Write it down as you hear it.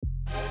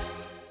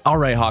All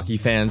right, hockey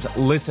fans,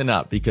 listen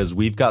up because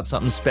we've got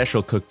something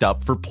special cooked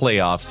up for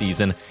playoff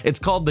season. It's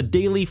called the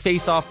Daily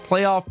Face-Off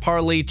Playoff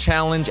Parlay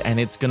Challenge, and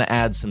it's going to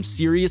add some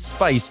serious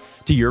spice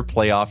to your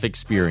playoff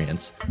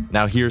experience.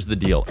 Now, here's the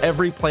deal.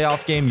 Every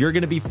playoff game, you're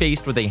going to be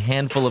faced with a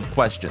handful of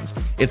questions.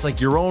 It's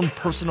like your own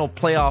personal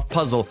playoff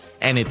puzzle,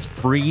 and it's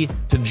free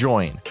to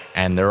join.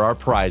 And there are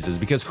prizes,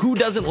 because who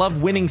doesn't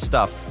love winning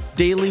stuff?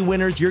 Daily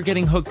winners, you're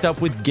getting hooked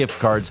up with gift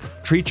cards.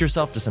 Treat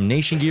yourself to some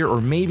Nation gear or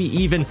maybe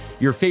even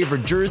your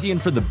favorite jersey.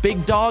 And for the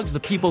big dogs, the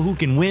people who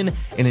can win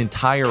an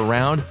entire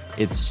round,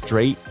 it's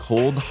straight,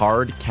 cold,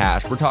 hard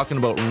cash. We're talking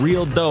about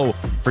real dough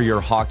for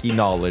your hockey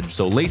knowledge.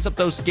 So lace up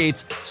those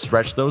skates,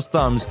 stretch those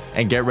thumbs,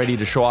 and get ready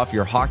to show off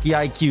your hockey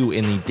IQ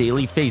in the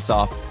Daily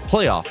Face-Off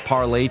Playoff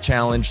Parlay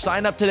Challenge.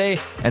 Sign up today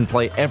and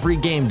play every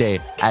game day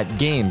at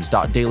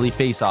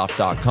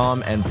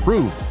games.dailyfaceoff.com and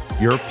prove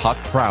your puck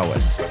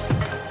prowess.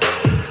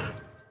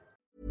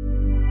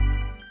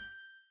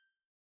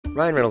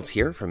 Ryan Reynolds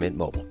here from Mint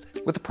Mobile.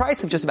 With the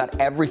price of just about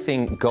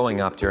everything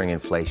going up during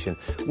inflation,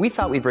 we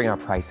thought we'd bring our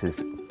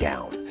prices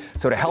down.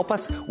 So to help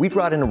us, we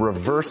brought in a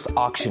reverse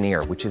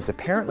auctioneer, which is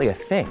apparently a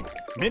thing.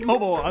 Mint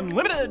Mobile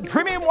Unlimited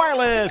Premium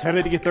Wireless. How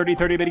to get 30,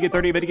 30, bit to get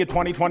 30, bit to get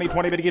 20, 20,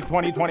 20, bit to get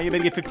 20, 20, bit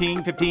to get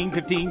 15, 15,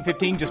 15,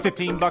 15, just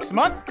 $15 a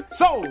month?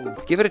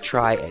 Sold! Give it a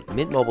try at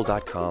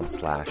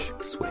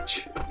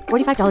mintmobile.com/switch.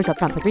 $45 up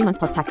front for 3 months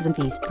plus taxes and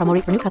fees. Promo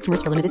rate for new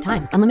customers for limited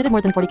time. Unlimited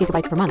more than 40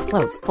 gigabytes per month.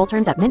 Slows full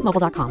terms at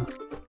mintmobile.com.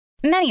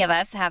 Many of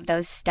us have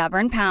those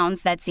stubborn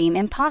pounds that seem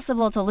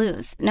impossible to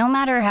lose, no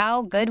matter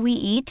how good we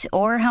eat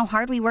or how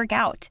hard we work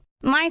out.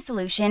 My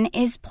solution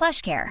is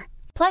PlushCare.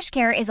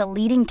 PlushCare is a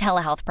leading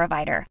telehealth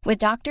provider with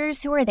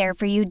doctors who are there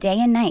for you day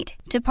and night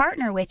to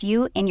partner with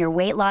you in your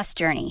weight loss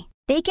journey.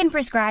 They can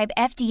prescribe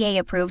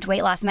FDA-approved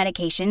weight loss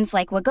medications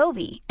like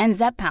Wegovy and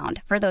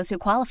Zepbound for those who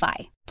qualify.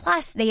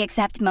 Plus, they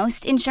accept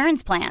most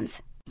insurance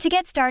plans. To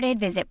get started,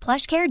 visit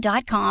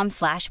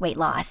plushcare.com/weight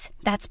loss.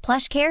 That's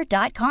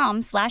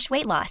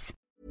plushcare.com/weight loss.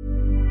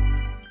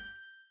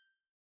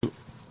 I'm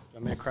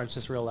going to crunch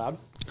this real loud.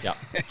 Yeah.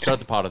 Start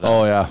the pot of that.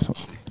 Oh, yeah.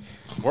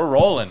 We're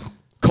rolling.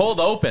 Cold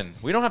open.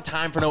 We don't have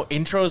time for no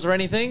intros or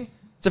anything.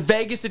 It's a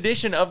Vegas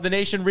edition of the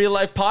Nation Real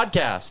Life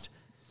podcast.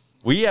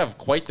 We have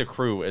quite the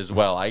crew as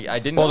well. I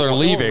didn't. Well, they're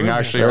leaving,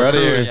 actually. Our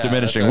crew is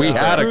diminishing. We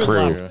had a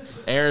crew.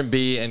 Aaron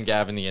B. and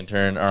Gavin, the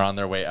intern, are on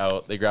their way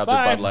out. They grabbed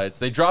their Bud Lights.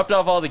 They dropped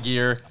off all the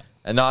gear.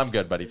 And no, I'm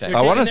good, buddy. Thanks.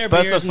 I want to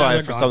specify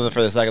for something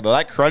for the second, though.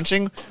 That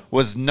crunching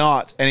was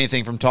not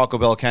anything from Taco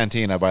Bell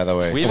Cantina, by the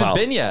way. We haven't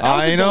been yet.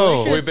 I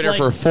know. We've been here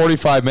for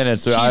 45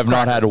 minutes. So I have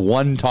not had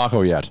one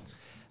taco yet.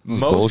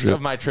 Most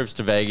of my trips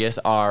to Vegas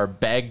are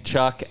bag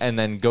chuck and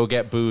then go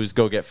get booze,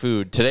 go get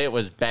food. Today it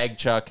was bag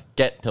chuck,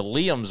 get to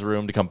Liam's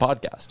room to come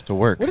podcast. To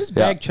work. What does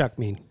bag chuck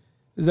mean?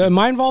 Am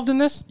I involved in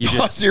this? You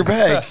toss your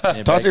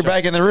bag. Toss your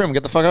bag in the room.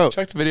 Get the fuck out.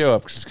 Check the video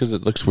up just because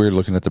it looks weird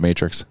looking at the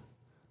Matrix.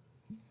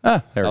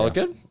 There we go. Look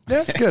good?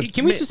 Yeah, it's good.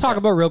 Can we just talk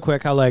about real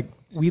quick how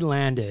we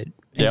landed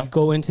and you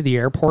go into the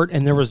airport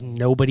and there was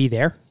nobody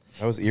there?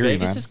 That was eerie,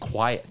 Vegas man. is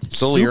quiet.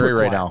 Still eerie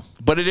right now.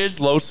 But it is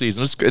low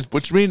season,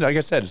 which means, like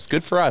I said, it's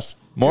good for us.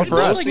 More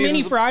for us. It's like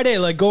mini Friday,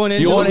 going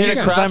into you want the to hit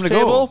a weekend. craps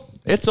table?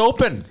 It's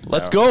open.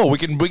 Let's go. We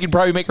can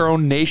probably make our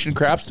own Nation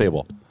craps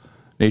table.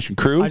 Nation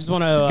crew. I just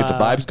want to get the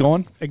vibes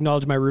going.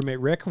 Acknowledge my roommate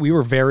Rick. We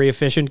were very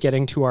efficient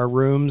getting to our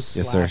rooms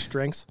 /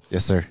 drinks.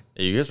 Yes, sir.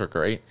 Yeah, you guys were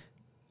great.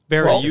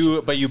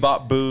 Very. But you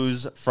bought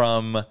booze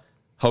from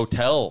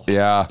hotel.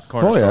 Yeah.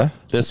 Corner store. Yeah.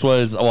 This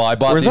was, I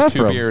bought Where's these that 2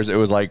 from? beers. It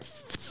was like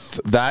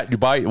that you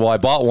buy. Well, I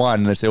bought one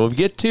and they say, well, if you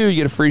get 2, you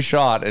get a free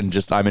shot. And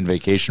just I'm in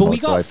vacation But mode, we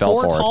so I got fell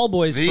 4 for tall it.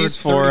 boys. These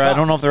for 4, I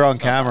don't know $30. if they're on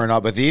camera or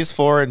not, but these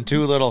 4 and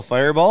 2 little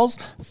fireballs,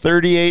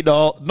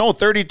 $38. No,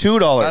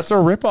 $32. That's a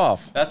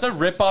ripoff. That's a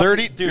ripoff.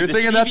 30 Dude, You're the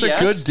thinking that's a CVS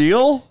good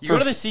deal? You go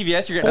to the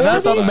CVS, you're And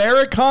getting that's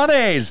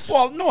Americanes.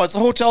 Well, no, it's a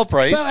hotel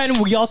price. And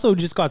we also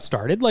just got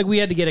started. We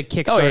had to get a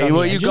kickstart. Oh, yeah, on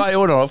well, the you engines. got,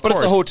 no, of But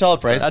course. it's a hotel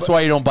price. That's but- why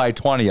you don't buy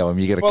 20 of them.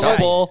 You get a Well,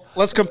 couple.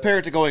 let's compare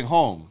it to going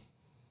home.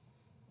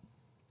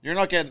 You're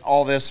not getting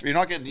all this. You're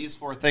not getting these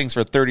 4 things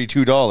for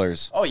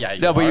 $32. Oh, yeah.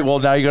 Yeah, but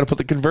now you got to put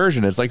the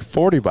conversion. It's like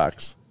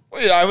 $40.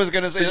 Well, yeah, I was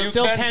going to say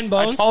Still 10 A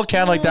bones. tall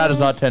can like that is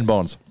not 10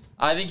 bones.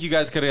 I think you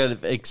guys could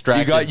have You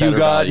extracted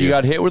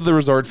got hit with the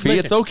resort fee.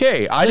 Listen, it's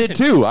okay. I did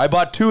too. I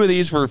bought 2 of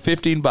these for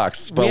 $15.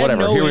 But We had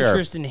whatever. no Here we are.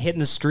 interest in hitting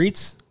the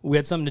streets. We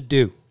had something to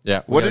do.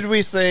 Yeah. What did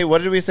we say?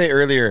 What did we say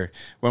earlier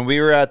when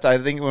we were at? I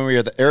think when we were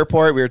at the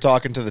airport, we were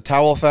talking to the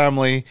Towel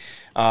family.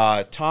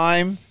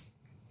 Time,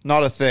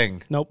 not a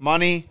thing. Nope.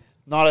 Money,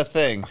 not a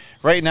thing.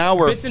 Right now,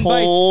 we're Bits and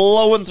bytes.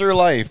 flowing through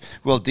life.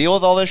 We'll deal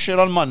with all this shit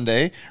on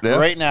Monday. Yeah.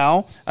 Right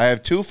now, I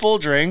have 2 full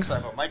drinks.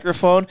 I have a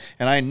microphone,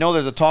 and I know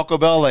there's a Taco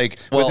Bell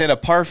within a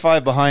par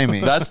 5 behind me.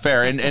 That's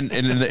fair. And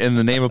in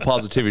the name of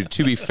positivity,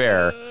 to be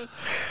fair,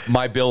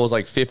 my bill was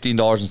like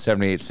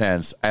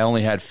 $15.78. I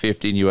only had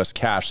 15 US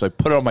cash, so I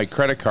put it on my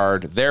credit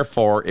card.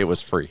 Therefore, it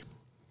was free.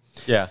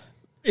 Yeah.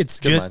 It's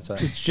Good just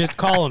mindset. it's just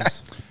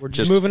columns. We're just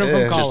Just- moving them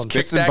from Yeah, columns.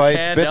 bits kick and that bites,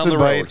 can bits down and the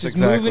road. bites. Just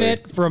Exactly. moving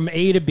it from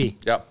A to B.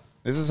 Yep.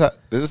 This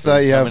is how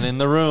you have coming in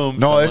the room.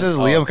 No, this is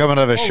Liam coming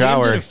out of a Liam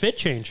shower. did a fit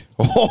change.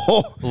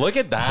 Oh, Look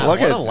at that. look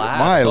What at a lad.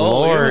 my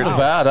lord!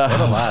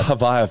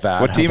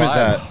 What team is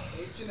that?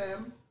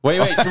 Wait.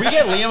 Should we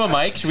get Liam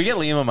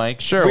a mic?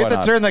 Sure, We why have to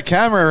not? turn the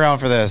camera around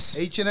for this.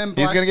 H&M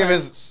He's gonna give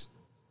his. his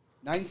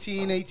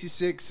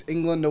 1986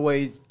 England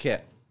away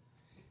kit.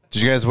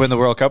 Did you guys win the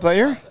World Cup that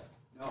year?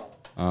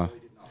 No.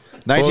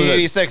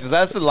 1986.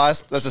 That's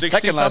the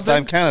second last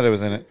time Canada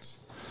was in it.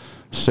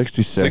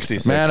 66.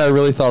 66. Man, I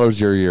really thought it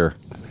was your year.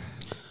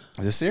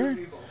 This year?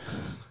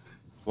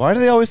 Why do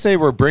they always say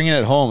we're bringing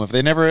it home if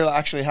they never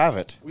actually have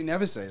it? We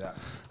never say that.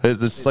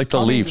 It's like the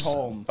coming Leafs.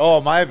 home. Oh,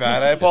 my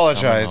bad. I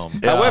apologize.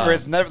 home. However,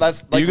 it's never.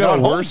 That's like You got not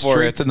a home worse for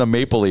streak it. than the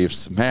Maple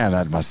Leafs. Man,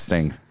 that must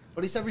sting.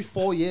 But it's every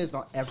 4 years,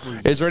 not every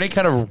year. Is there any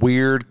kind of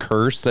weird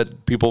curse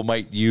that people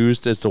might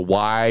use as to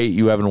why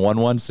you haven't won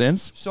one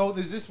since? So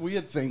there's this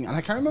weird thing, and I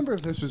can't remember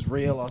if this was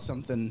real or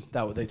something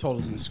that they told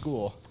us in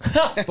school.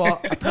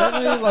 But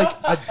apparently, like,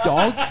 a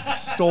dog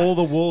stole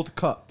the World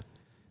Cup.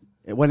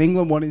 When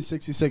England won in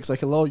 66,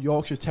 like a little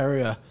Yorkshire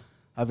Terrier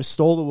either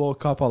stole the World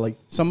Cup or, like,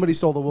 somebody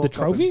stole the World Cup.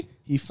 trophy? and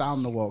He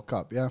found the World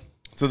Cup, yeah.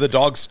 So the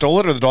dog stole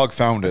it, or the dog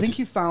found I it? think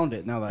he found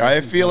it now that I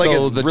feel like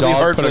So it's the really dog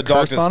hard put for a the dog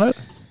curse to on it?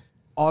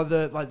 Or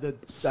I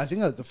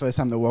think that's the first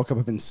time the World Cup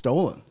had been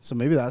stolen. So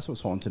maybe that's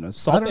what's haunting us.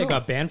 I Salt don't Bay know.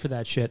 got banned for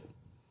that shit.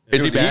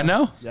 Is he banned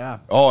now? Yeah.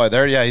 Oh,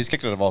 there, yeah, he's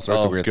kicked out of all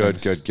sorts of weird good,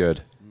 things.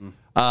 good.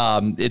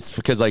 It's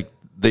because like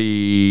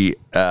the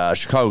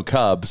Chicago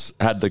Cubs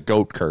had the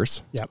goat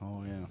curse. Yep.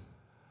 Oh, yeah.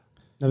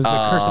 That was the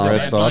curse of the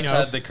Red Sox.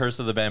 Bambino. The curse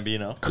of the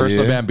Bambino. Curse of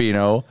the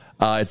Bambino.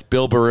 It's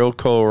Bill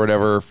Barilko or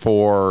whatever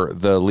for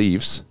the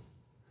Leafs.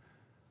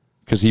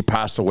 Because he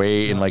passed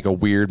away in like a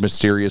weird,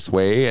 mysterious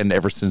way, and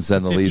ever since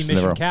then the 50 Leafs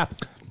mission never. cap.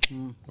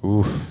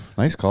 Oof,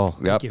 nice call.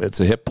 Yep, you. it's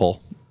a hip pull.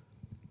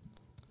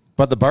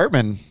 But the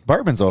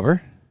Bartman's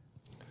over.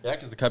 Yeah,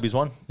 because the Cubbies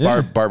won.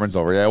 Bartman's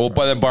over. Yeah, well,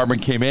 but then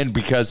Bartman came in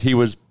because he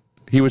was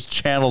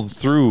channeled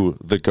through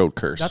the goat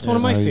curse. That's one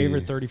of my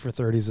favorite 30 for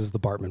 30s is the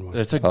Bartman one.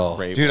 It's a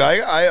great Dude,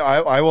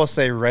 I will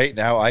say right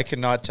now, I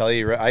cannot tell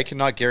you, I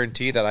cannot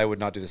guarantee that I would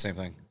not do the same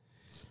thing.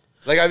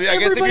 Like, I guess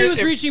if Everybody you're, was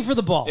if, reaching for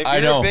the ball. if I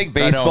you're know, a big I know,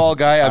 baseball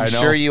guy, I I'm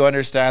know. sure you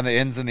understand the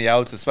ins and the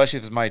outs, especially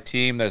if it's my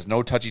team. There's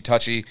no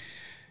touchy.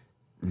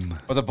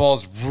 But the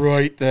ball's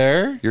right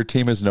there. Your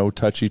team is no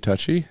touchy.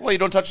 Well, you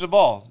don't touch the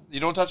ball. You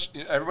don't touch.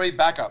 Everybody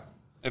back up.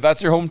 If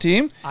that's your home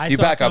team, I you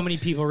saw back so up. many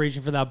people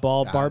reaching for that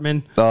ball.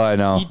 Bartman, Oh, I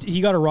know.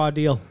 he got a raw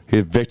deal. He's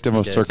a victim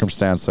of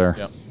circumstance there.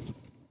 Yep.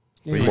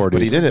 Poor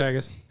But he dude. did it.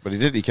 Vegas. But he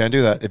did. He can't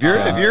do that. If you're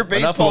a enough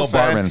baseball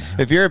about fan, Bartman.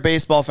 if you're a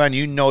baseball fan,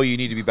 you know you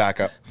need to be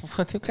back up.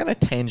 What kind of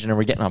tangent are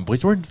we getting on,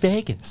 boys? We're in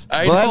Vegas.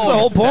 I Well, that's know, the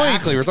whole point.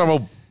 exactly. We're talking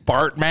about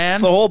Bartman.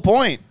 That's the whole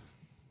point.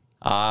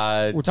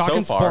 We're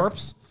talking so far,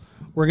 sporps.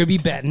 We're going to be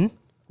betting.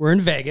 We're in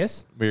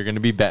Vegas. We're going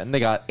to be betting. They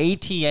got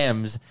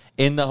ATMs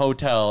in the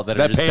hotel that are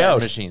That just pay betting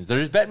out. machines. They're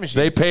just betting machines.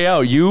 They pay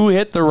out. You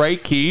hit the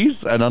right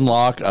keys and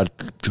unlock a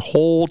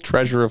whole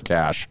treasure of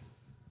cash.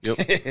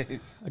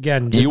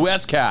 Again, just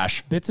U.S.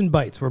 cash. bits and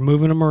bytes. We're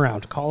moving them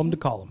around. Column to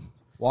column.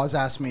 Waz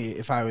asked me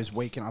if I was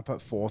waking up at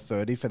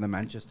 4:30 for the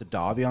Manchester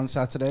Derby on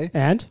Saturday.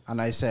 And?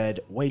 I said,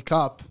 wake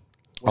up.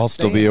 We're I'll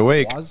still be staying,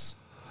 awake. Waz.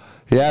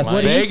 Yes,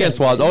 What did he Vegas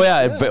say? was. Oh,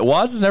 yeah.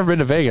 Waz has never been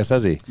to Vegas,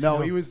 has he? No,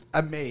 he was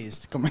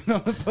amazed coming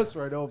on the bus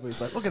right over.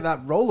 He's like, look at that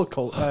roller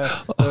coaster.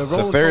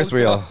 The Ferris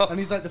wheel. And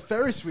he's like, the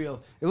Ferris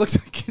wheel. It looks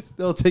like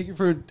they'll take you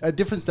for a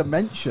different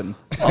dimension.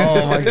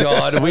 Oh, my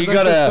God. We Like, for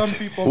gotta some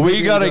people,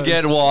 maybe gotta it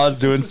get does. Waz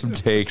doing some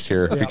takes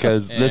here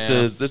because this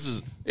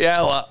is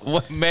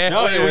man.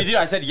 No, we do.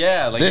 I said,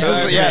 yeah. Like, This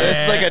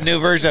is like a new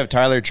version of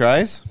Tyler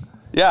Tries.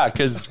 Yeah,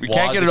 because we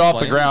can't Waz get it off the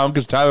explains. ground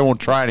because Tyler won't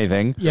try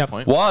anything. Yep.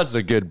 Waz is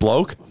a good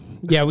bloke.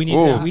 Yeah, we need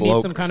Ooh, we bloke.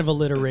 need some kind of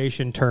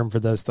alliteration term for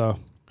this though.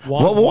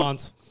 What- Waz what-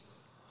 wants.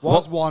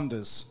 Waz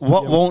wanders.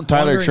 What won't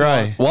Tyler Wandering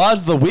try? Waz.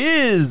 Waz the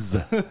whiz.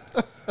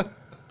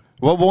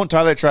 What won't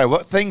Tyler try?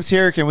 What things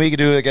here can we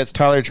do that gets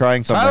Tyler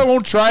trying something? Tyler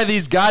won't try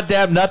these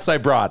goddamn nuts I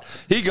brought.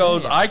 He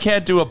goes, I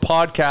can't do a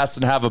podcast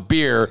and have a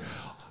beer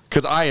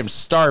because I am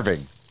starving.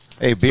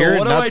 Hey, beer So and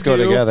what nuts do?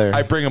 go together.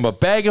 I bring him a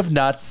bag of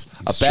nuts,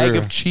 It's a bag true.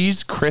 of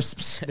cheese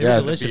crisps, They're Yeah,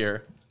 delicious.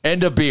 beer.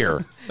 and a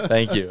beer.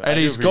 Thank you. And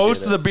he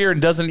goes to the beer and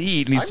doesn't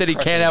eat. And he said he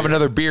can't have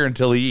another beer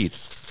until he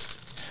eats.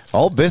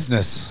 All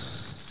business.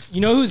 You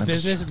know whose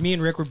business? Me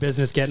and Rick were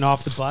business getting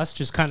off the bus,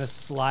 just kind of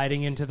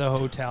sliding into the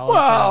hotel in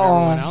front of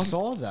everyone I else.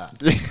 saw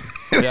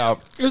that. Yeah.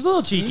 It was a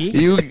little cheeky.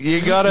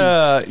 You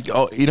gotta,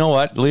 oh, you know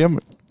what, Liam?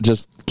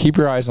 Just keep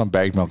your eyes on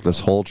Bag Milk this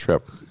whole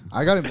trip.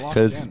 I got him locked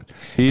Because in.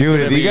 Dude,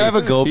 if you could have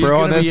a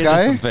GoPro on this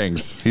guy, some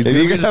things. He's if gonna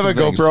you be could into have a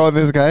some things. GoPro on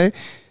this guy,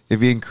 it'd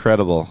be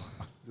incredible.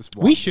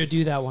 We should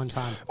do that one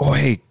time. Oh,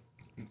 hey,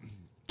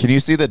 can you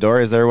see the door?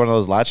 Is there one of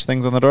those latch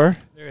things on the door?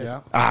 There is.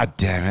 Yeah. Ah,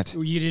 damn it.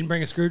 You didn't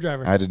bring a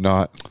screwdriver. I did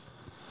not.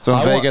 So in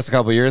I Vegas a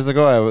couple years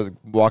ago, I was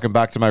walking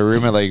back to my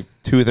room at like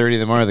 2:30 in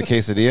the morning with the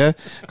quesadilla.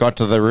 Got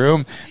to the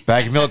room.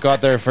 Bag of milk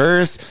got there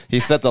first. He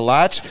set the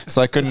latch,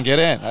 so I couldn't get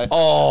in.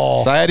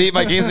 So I had to eat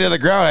my quesadilla on the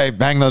ground. I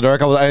banged the door a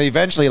couple. I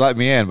eventually let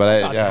me in,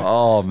 but yeah.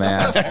 Oh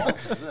man,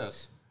 that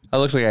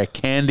looks like a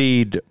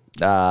candied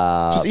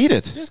Just eat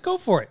it. Just go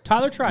for it.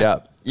 Tyler tries. Yeah.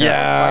 it.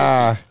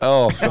 Yeah.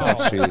 Oh,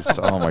 jeez.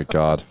 Oh, my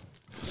God.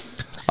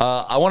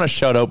 I want to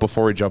shout out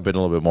before we jump in a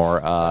little bit more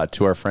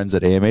to our friends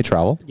at AMA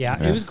Travel.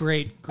 Yeah, it was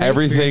great. Great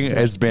Everything experience.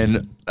 has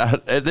been,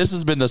 this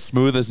has been the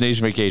smoothest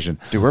nation vacation.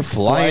 Dude, we're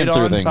flying Flight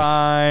through on things.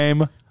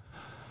 time.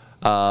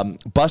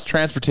 Bus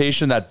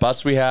transportation, that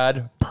bus we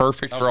had,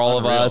 perfect for all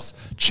unreal. of us.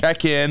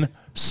 Check in,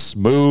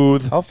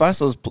 smooth. How fast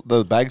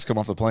the bags come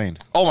off the plane?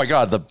 Oh my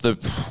God,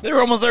 They were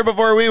almost there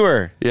before we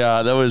were.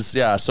 yeah, that was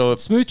So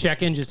Smooth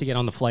check-in just to get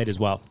on the flight as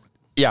well.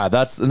 yeah,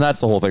 that's the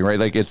whole thing, right?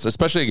 Like it's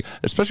especially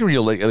when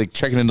you're like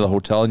checking into the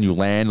hotel and you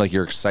land, like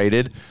you're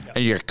excited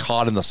and you're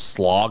caught in the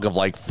slog of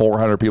like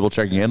 400 people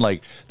checking in.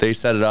 Like they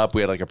set it up,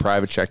 we had like a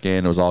private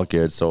check-in, it was all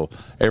good. So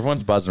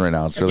everyone's buzzing right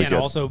now. It's really Again,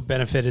 good. also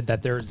benefited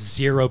that there's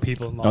 0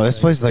 people in Las No, this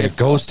Vegas. place is like a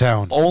ghost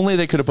town. Only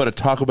they could have put a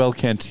Taco Bell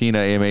cantina.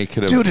 AMA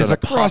could have. Dude, done it's a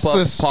across pop-up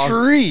the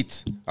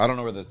street. I don't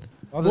know where the.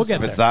 We'll get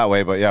If it's there. that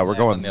way, but yeah, we're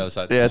going on the other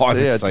side. Yeah, I'm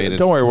it's, excited.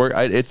 don't worry.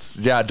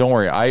 Don't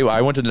worry. I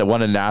went to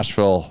one in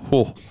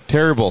Nashville.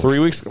 Terrible. 3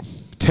 weeks ago.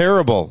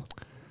 Terrible.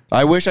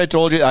 I wish I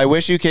told you. I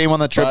wish you came on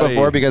the trip Buddy,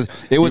 before because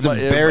it was It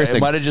embarrassing.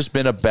 might have just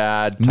been a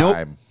bad Nope.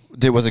 time.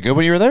 Was it good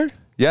when you were there?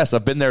 Yes,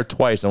 I've been there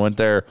twice. I went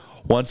there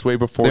once way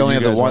before. They only you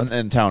have the guys one went.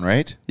 in town,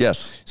 right?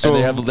 Yes. So-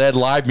 So they had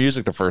live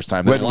music the first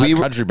time. They had a live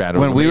country band. It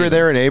was when we were amazing.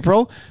 there in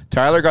April,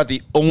 Tyler got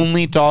the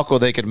only taco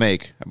they could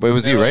make. But it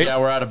was you, right? Yeah,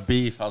 we're out of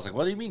beef. I was like,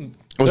 what do you mean?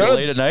 Was it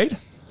late at night?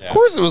 Of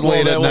course, it was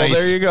late at night. Well,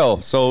 there you go.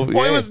 So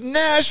Well, it was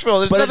Nashville.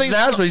 There's but nothing. it's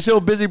Nashville. You see how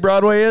busy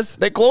Broadway is?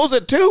 They close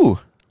at 2.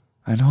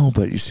 I know,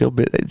 but you still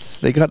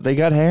they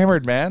got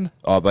hammered, man.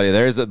 Oh, buddy,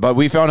 but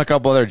we found a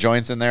couple other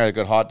joints in there. A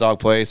good hot dog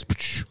place.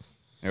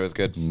 It was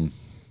good.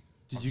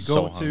 Did you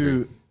go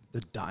to the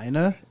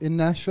diner in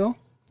Nashville?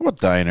 What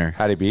diner?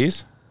 Hattie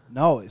B's.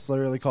 No, it's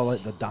literally called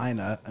like the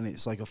diner, and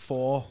it's like a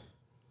four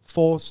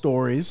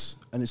stories,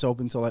 and it's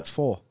open till like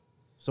 4.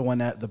 So when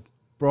the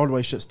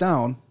Broadway shuts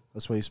down,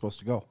 that's where you're supposed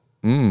to go.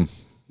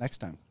 Next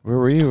time. Where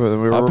were you?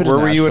 Where I've been to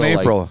were you in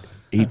Nashville, like, April?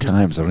 8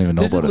 times. I don't even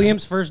know This is about it.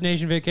 Liam's first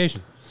nation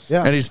vacation.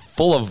 Yeah. And he's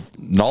full of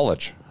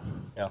knowledge.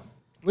 Yeah.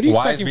 What are you Wise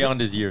expecting?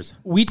 beyond his years.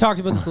 We talked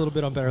about this a little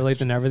bit on Better Late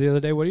Than Never the other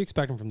day. What are you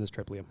expecting from this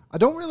trip, Liam? I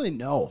don't really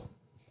know.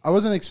 I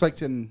wasn't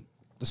expecting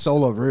the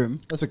solo room.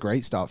 That's a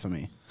great start for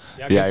me.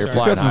 Yeah, good you're start.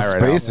 flying Got some high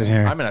right now. space in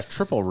here. I'm in a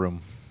triple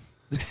room.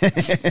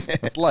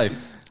 That's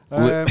life.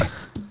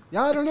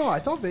 Yeah, I don't know. I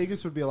thought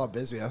Vegas would be a lot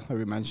busier, like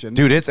we mentioned.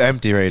 Dude, it's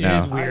empty right It now.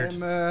 is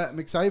weird. I'm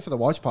excited for the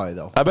watch party,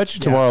 though. I bet you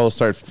tomorrow will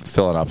start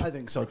filling up. I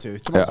think so, too.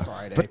 Tomorrow's Yeah.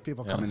 Friday.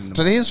 People coming in.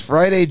 Today's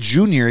Friday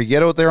Junior. You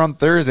get out there on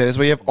Thursday. This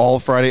way you have all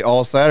Friday,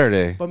 all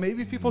Saturday. But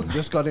maybe people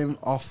just got in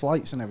off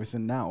flights and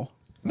everything now.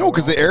 No,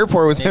 because the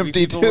airport was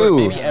empty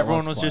too. Maybe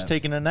everyone was just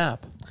taking a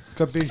nap.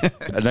 Could be.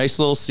 A nice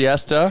little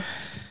siesta.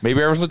 Maybe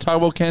everyone's going to talk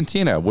about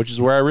Cantina, which is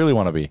where I really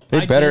want to be.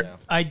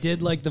 I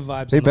did like the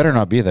vibes. They on the better plane.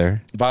 not be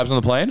there. Vibes on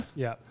the plane?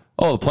 Yeah.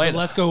 Oh, the plane.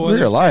 Let's go.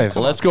 We're alive.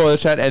 Let's go with the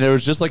chat. And it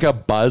was just like a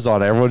buzz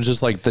on everyone's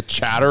just like the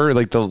chatter,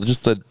 like the You know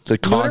what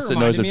it constant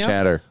noise reminded of me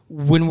chatter.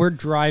 When we're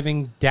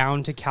driving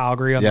down to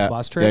Calgary on the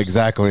bus trip. Yeah,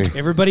 exactly.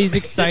 Everybody's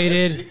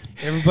excited.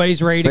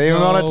 Everybody's ready to Same go.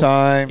 amount of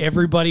time.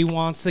 Everybody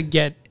wants to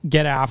get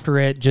after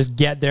it. Just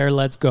get there.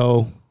 Let's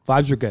go.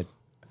 Vibes are good.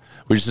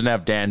 We just didn't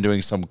have Dan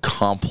doing some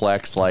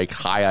complex, like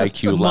high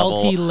IQ level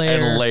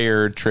Multi-layer. and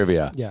layered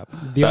trivia. Yeah.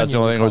 That's the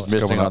only thing I was onion, we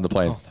call it. missing on the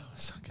plane.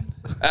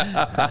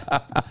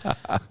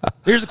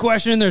 Here's a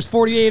question. There's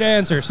 48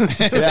 answers.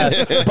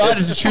 Yes, but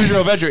it's a choose your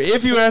own adventure.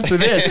 If you answer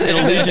this,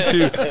 it'll lead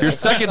you to your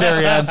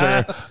secondary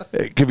answer.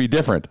 It could be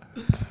different.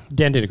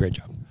 Dan did a great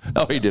job.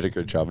 Oh, he did a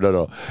good job.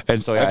 No.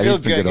 And so yeah, I feel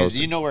he's been good host.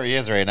 because you know where he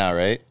is right now,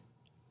 right?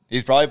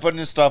 He's probably putting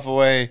his stuff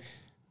away.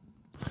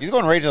 He's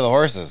going right to the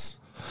horses.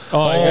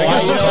 Oh,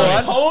 you know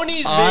what?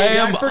 Ponies, baby.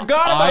 I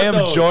forgot about I am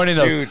those. joining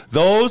those. Dude.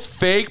 Those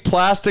fake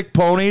plastic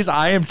ponies,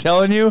 I am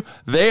telling you,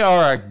 they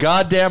are a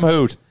goddamn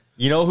hoot.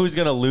 You know who's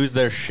gonna lose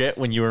their shit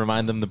when you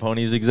remind them the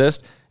ponies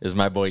exist? Is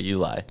my boy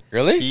Eli.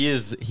 Really?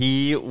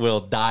 He will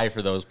die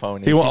for those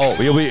ponies. He'll ride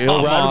with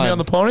me on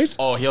the ponies?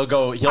 Oh, he'll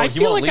go. I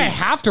feel like I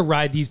have to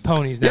ride these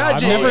ponies now.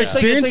 I've never it's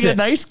like experienced a it.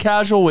 nice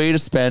casual way to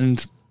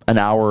spend an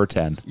hour or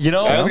 10. You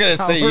know, I was gonna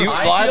say you.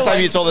 I Last feel time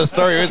like- you told this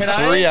story, it was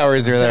Can 3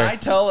 hours you were Can there. I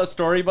tell a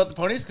story about the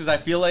ponies? Because I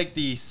feel like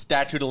the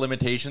statute of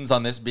limitations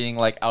on this being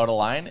like out of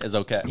line is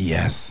okay.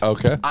 Yes.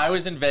 Okay. I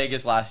was in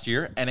Vegas last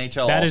year,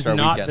 NHL That is All-Star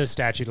not Weekend. the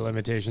statute of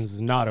limitations.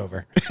 Is not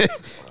over.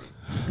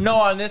 No,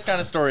 on this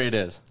kind of story it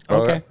is.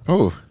 Okay.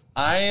 Oh,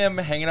 I am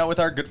hanging out with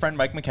our good friend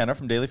Mike McKenna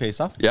from Daily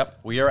Faceoff.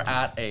 Yep. We are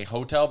at a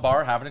hotel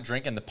bar having a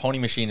drink, and the pony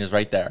machine is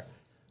right there.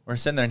 We're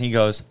sitting there, and he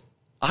goes,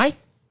 I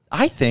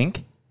think.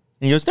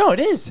 And he goes, no, it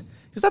is.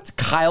 Because that's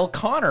Kyle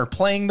Connor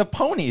playing the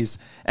ponies.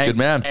 And Good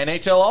man.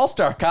 NHL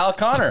All-Star, Kyle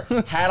Connor.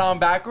 Hat on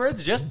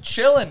backwards, just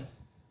chilling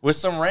with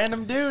some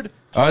random dude.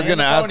 I was playing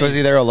gonna the ask, was ponies.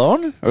 he there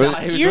alone? Or Nah,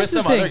 he was Here's with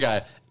the some other thing.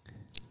 guy.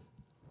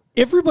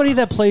 Everybody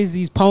that plays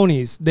these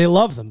ponies, they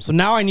love them. So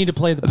now I need to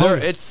play the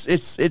ponies.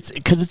 It's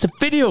because it's a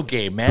video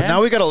game, man. But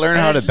now we gotta learn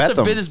how to it's just bet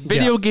them. This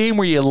video game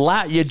where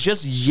you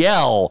just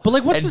yell. But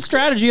like, what's and- the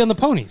strategy on the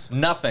ponies?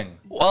 Nothing.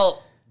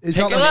 Well, It's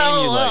not,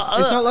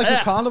 it's not like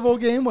a carnival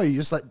game where you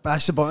just like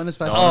bash the button as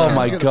fast as you Oh can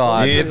my to get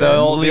God! the The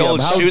old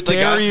How shoot the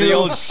dare gun. you- The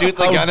old shoot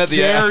the gun at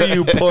the How end. dare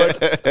you put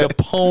the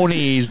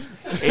ponies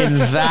in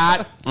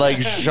that like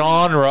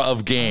genre of I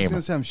was game?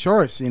 gonna say, I'm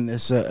sure I've seen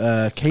this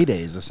at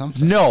K-Days or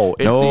something. No,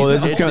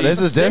 this is these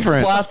this is 6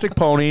 different. Plastic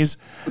ponies.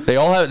 They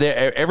all have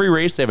every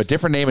race. They have a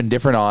different name and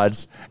different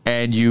odds,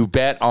 and you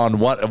bet on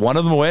one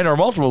of them to win or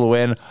multiple to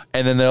win.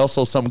 And then there's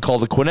also something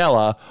called the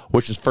Quinella,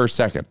 which is first,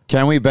 second.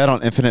 Can we bet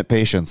on infinite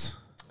patience?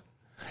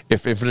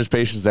 If Infinite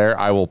Patience there,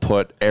 I will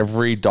put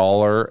every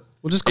dollar.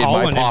 We'll just in call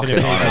my one pocket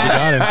Infinite on Patience. it. You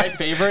got it. My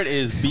favorite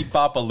is Beep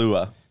Bop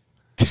Alua.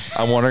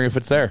 I'm wondering if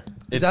it's there.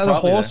 Is that a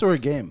probably horse there. or a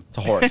game? It's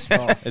a horse.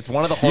 It's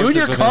one of the You horses. and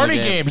your within the carny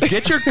game. games.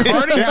 Get your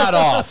carny hat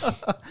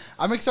off.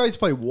 I'm excited to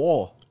play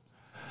War.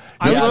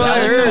 I Yeah, was- that I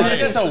is heard- funny.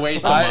 It's a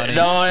waste of money.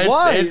 No,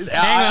 Why? it's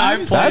Hang on.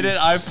 I've played it.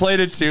 I've played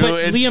it too. But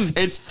It's, Liam-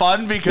 it's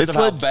fun because It's of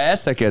how leg-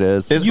 basic it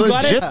is. It's You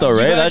gotta- legit though, you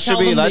right? gotta That should tell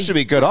be them that should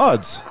be good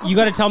odds. You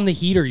got to tell them the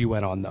heater you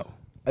went on though.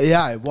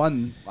 Yeah, I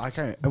won. I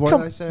can't. What did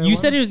I say? I You won?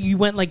 said you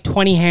went like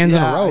 20 hands in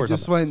a row I or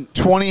just something. went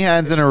 20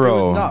 hands in a It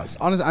row. was nuts.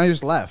 Honestly, I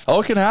just left. Oh,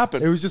 it can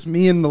happen. It was just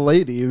me and the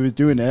lady who was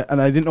doing it, and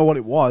I didn't know what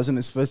it was. And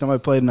it's the first time I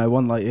played, and I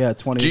won like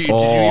 20. Did you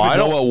Oh, even I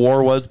know don't- what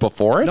war was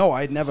before it? No,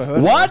 I'd never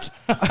heard. What?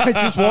 Of it. I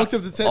just walked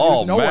up to the tent. Oh, There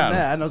was no man. one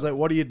there, and I was like,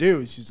 "What do you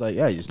do?" She's like,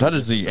 "Yeah, you just That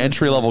is the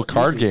entry-level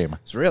card easy. game.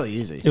 It's really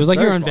easy. It was like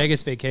Very you're on fun.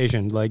 Vegas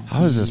vacation. Like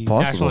How is this the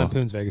possible? National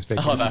Lampoon's Vegas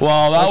vacation.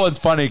 Well, that was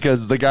funny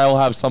because the guy will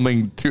have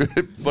something to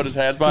put his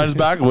hands behind his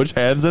back. Which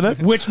hand's in it?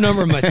 Which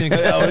number am I thinking?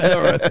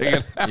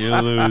 You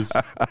lose.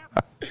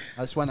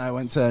 That's when I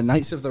went to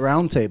Knights of the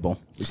Round Table.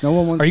 There's no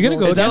one wants. Are you to gonna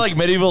go Is that again? like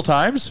medieval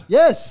times?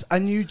 Yes,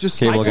 and you just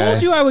Cable I guy.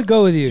 told you I would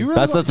go with you. You really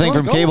That's the want- thing you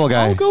from wanna go? Cable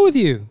Guy. I'll go with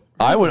you.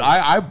 I would.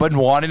 I've been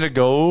wanting to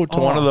go to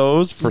one of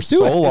those for do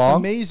so it. It's long.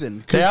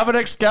 amazing. 'cause- They have an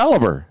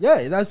Excalibur.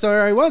 Yeah, that's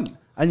where I went.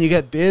 And you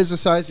get beers the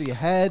size of your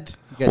head.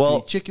 You get Well,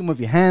 to eat chicken with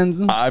your hands.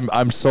 And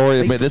I'm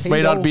sorry. Baked This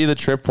may not potato. be the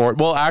trip for it.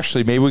 Well,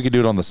 actually, maybe we could do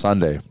it on the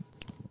Sunday.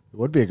 it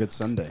would be a good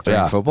Sunday.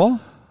 Yeah. Football?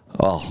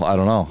 Oh, I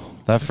don't know.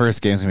 That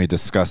first game's gonna be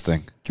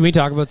disgusting. Can we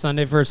talk about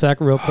Sunday for a sec,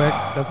 real quick?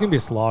 That's gonna be a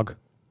slog.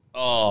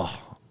 You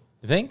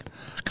think?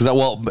 Because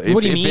What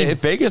do you mean? if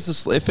Vegas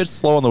is if it's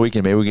slow on the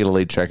weekend, maybe we get a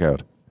late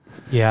checkout.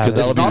 Yeah, 'Cause It's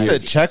that'll be not the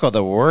checkout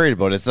that we're worried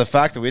about. It's the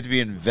fact that we have to be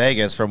in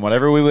Vegas from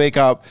whenever we wake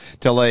up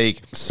to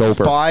like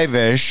Sober.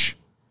 5-ish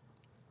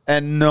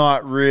and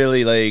not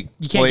really like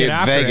you can't play get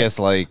after Vegas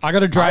it. like I got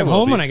to drive will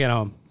home be. when I get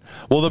home.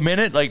 Well, the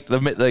minute the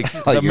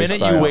your minute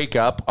style. you wake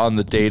up on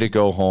the day to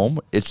go home,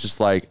 it's just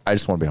like I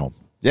just want to be home.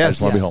 Yes. I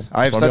just want to be Yes. home. I've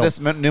I just wanna said be this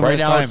home. numerous right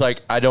now. times. It's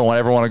like I don't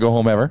ever want to go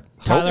home ever.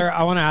 Tyler,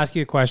 I want to ask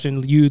you a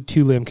question. You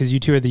too, Liam, because you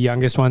two are the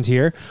youngest ones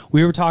here.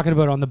 We were talking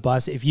about on the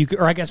bus if you could,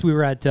 or I guess we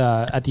were at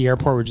the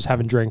airport. We are just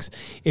having drinks.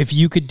 If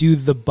you could do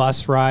the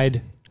bus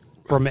ride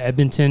from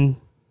Edmonton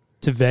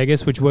to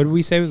Vegas, which what did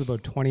we say was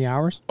about 20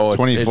 hours? Oh,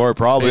 24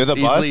 probably. it's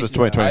The bus easily- is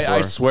 24.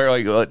 I swear,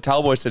 like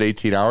Talboy said,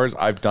 18 hours.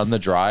 I've done the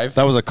drive.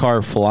 that was a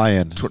car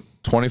flying.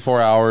 24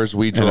 hours.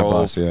 We a drove,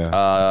 bus,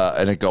 yeah.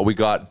 and we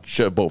got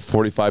about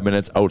 45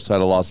 minutes outside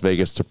of Las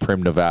Vegas to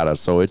Prim, Nevada.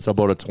 So it's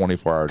about a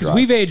 24-hour Because drive.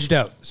 we've aged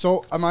out.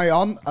 So am I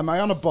on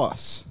a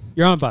bus?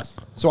 You're on a bus.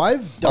 So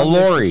I've done A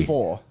lorry. this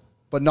before,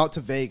 but not to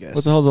Vegas.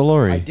 What the hell's a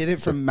lorry? I did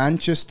it from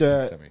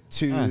Manchester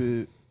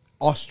to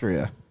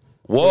Austria.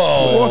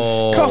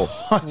 Whoa!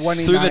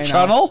 29 Through the hours.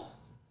 tunnel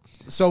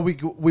So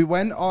we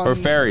went on or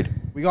ferried?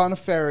 We got on a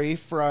ferry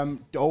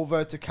from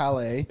Dover to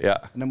Calais. Yeah.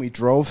 And then we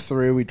drove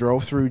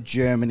through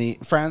Germany,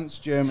 France,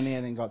 Germany,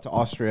 and then got to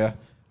Austria.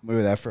 We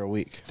were there for a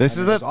week. This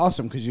And is it was a-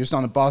 awesome because you're just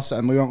on a bus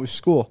and we went with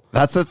school.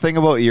 That's the thing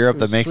about Europe It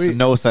that was makes sweet.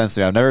 no sense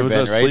to me. I've never It was been,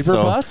 a right? sleeper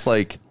So- bus.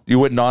 Like you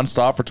went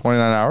nonstop for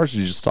 29 hours. Or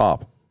you just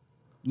stop.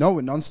 No,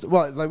 we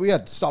well, like we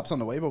had stops on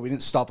the way, but we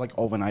didn't stop like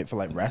overnight for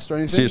like rest or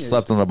anything. So you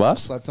slept on the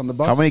bus? Slept on the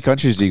bus. How many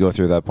countries do you go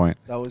through at that point?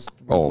 That was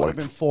Oh, would like- have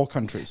been 4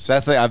 countries. So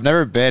that's like I've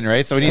never been,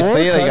 right? So when you Four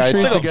say like I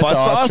countries took to a get bus to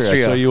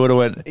Austria, so you would have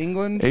went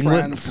England,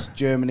 England? France,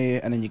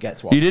 Germany, and then you get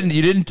to You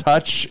Austria. didn't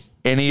touch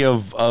any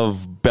of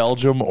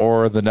Belgium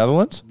or the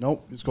Netherlands?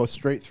 Nope, just go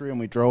straight through,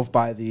 and we drove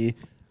by the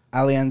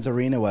Allianz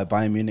Arena where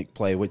Bayern Munich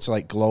play, which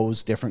like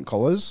glows different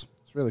colors.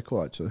 It's really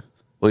cool, actually.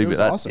 Well, It was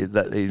awesome.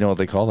 you know what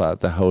they call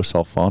that? The house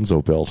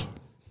Alfonso built.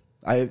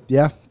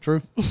 Yeah,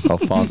 true.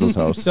 Alfonso's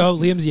house. So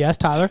Liam's yes,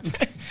 Tyler.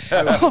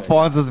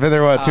 Alfonso's been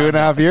there, what,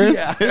 2.5 years?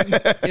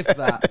 If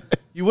that,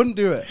 you wouldn't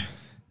do it.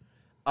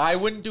 I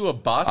wouldn't do a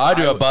bus. I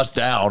do a would- bus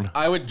down.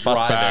 I would Bus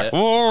drive back. it.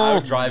 Whoa. I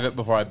would drive it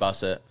before I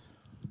bus it.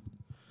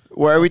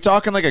 Where are we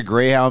talking like a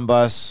Greyhound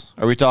bus?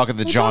 Are we talking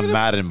the John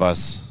Madden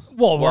bus?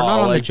 Well, we're Well, not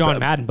on the like, John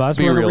Madden bus.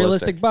 be We're on a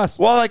realistic. realistic bus.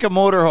 Well, like a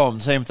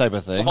motorhome, same type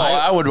of thing.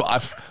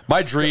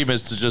 My dream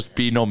is to just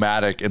be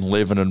nomadic and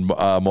live in a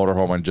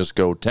motorhome and just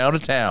go town to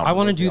town. I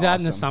want to do that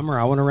in the awesome. summer.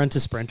 I want to rent a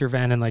Sprinter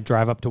van and like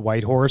drive up to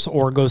Whitehorse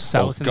or go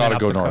south and then gotta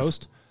up go the north.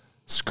 coast.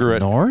 Screw it.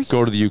 North?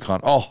 Go to the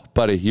Yukon. Oh,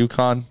 buddy,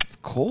 Yukon. It's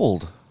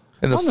cold.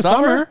 In the On the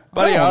summer? summer?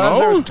 Buddy, I don't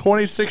there's know.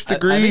 26 I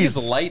degrees. think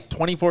it's light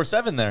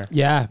 24/7 there.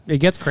 Yeah, it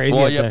gets crazy.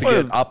 Well, out you have to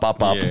there. get up.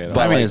 Yeah, But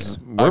I mean,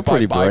 like, we're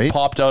pretty I bright.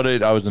 popped out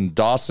I was in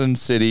Dawson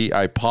City.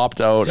 I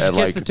popped out at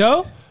Kiss like the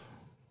toe.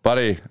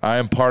 Buddy, I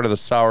am part of the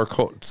sour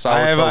I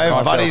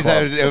have buddies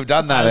that have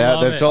done that. I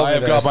love They've it. told me I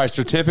have got this. my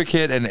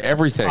certificate and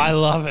everything. I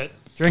love it.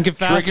 Drink it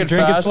fast. Drink it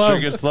drink fast, it slow.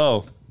 drink it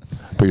slow.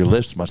 But your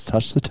lips must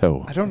touch the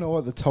toe. I don't know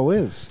what the toe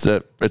is.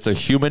 It's a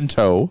human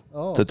toe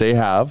that they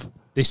have.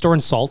 They store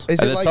in salt. Is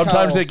And it then like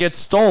sometimes how- it gets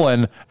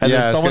stolen, and Yeah, I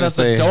then was someone gonna has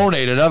say- to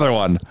donate another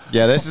one.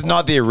 Yeah, this is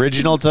not the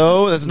original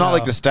toe. This is not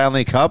like the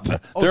Stanley Cup.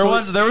 There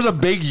was a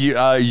big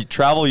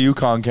travel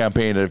Yukon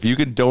campaign. If you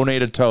can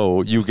donate a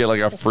toe, you get like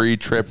a free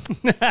trip.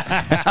 Like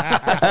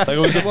it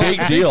was a Well, big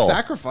it's a deal.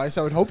 sacrifice.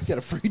 I would hope you get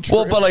a free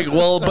trip.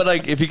 Well, but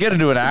like, if you get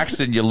into an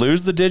accident, you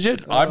lose the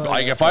digit. I'm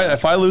like, if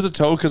I lose a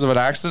toe because of an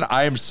accident,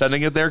 I am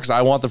sending it there because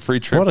I want the free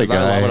trip. What a 'cause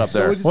I love guy. it up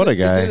there. What a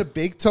guy. Is it a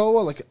big toe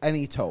or like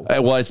any toe?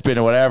 Well, it's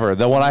been whatever.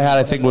 The one I had,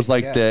 I think, was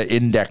like Yeah. the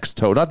index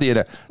toe, not the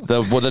index,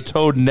 the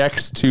toe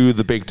next to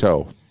the big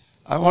toe.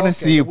 I want to Okay,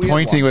 see you the weird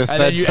pointing one. with And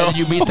said then you, toe. and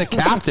you meet the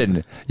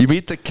captain. You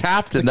meet the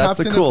captain. The That's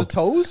captain the cool. of the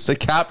toes? The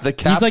captain.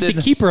 He's like the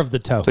keeper of the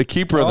toe. The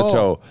keeper of the Oh.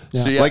 toe.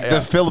 So yeah, like the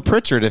Phil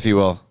Pritchard, if you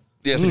will.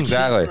 Yes,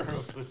 exactly.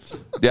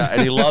 Yeah,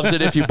 and he loves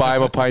it if you buy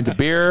him a pint of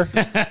beer,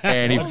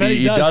 and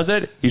he does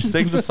it. He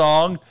sings a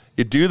song.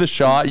 You do the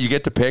shot. You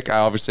get to pick.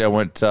 I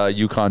went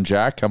Yukon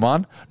Jack. Come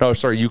on. No,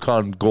 sorry,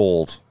 Yukon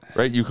Gold.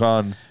 Right,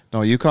 Yukon.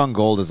 No, Yukon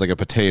Gold is like a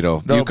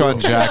potato. No, Yukon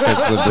but- Jack is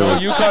the No,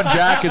 booze. Yukon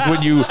Jack is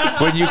when you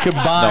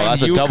combine. No,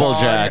 that's a Yukon, double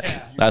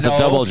Jack. That's a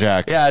double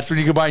Jack. Yeah, it's when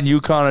you combine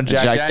Yukon and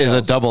Jack. Jack is a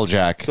Daniels. double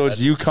Jack. So it's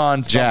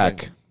Yukon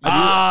Jack.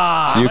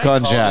 something.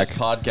 Yukon Call Jack. this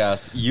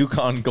podcast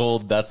Yukon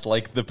Gold. That's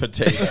like the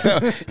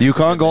potato.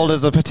 Yukon Gold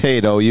is a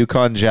potato.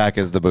 Yukon Jack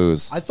is the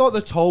booze. I thought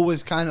the toe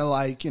was kind of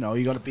like, you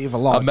got a beaver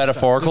lodge. A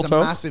metaphorical There's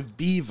toe? a massive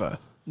beaver.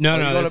 No,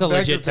 You no, got that's a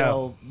legit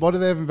toe. Beckerville. What do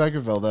they have in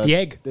Beckerville? The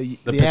egg. The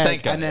Pasenka,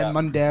 egg. And then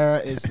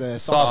Mundera is the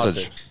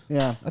Sausage.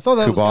 Yeah, I thought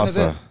that was kind of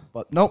Kielbasa. it.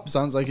 But nope,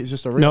 sounds like it's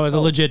just a real No, it's a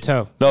toe. legit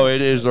toe. No,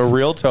 it is a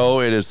real toe.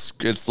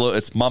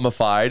 It's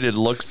mummified. It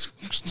looks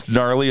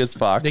gnarly as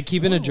fuck. They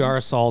keep in a jar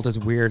of salt. It's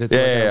weird. It's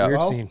Yeah, like yeah, a yeah. weird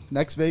Well, scene.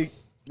 next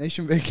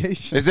nation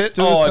vacation. Is it?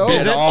 To the toe.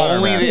 Is it honor,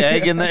 only man. the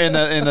egg in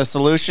the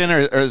solution, or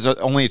is it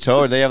only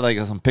toe? Or they have like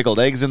some pickled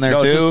eggs in there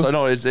No,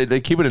 too?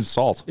 they keep it in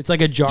salt. It's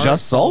like a jar.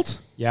 Just salt?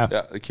 Yeah.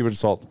 Yeah, they keep it in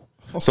salt.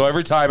 So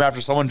every time after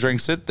someone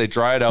drinks it, they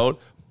dry it out,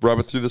 rub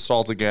it through the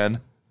salt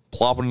again,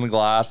 plop it in the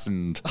glass,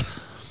 and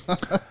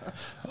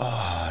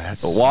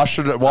wash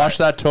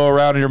that toe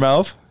around in your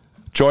mouth.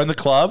 Join the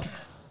club.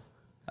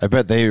 I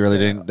bet they really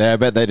didn't. I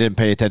bet they didn't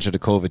pay attention to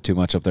COVID too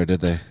much up there, did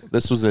they?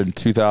 This was in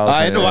 2000.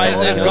 I know.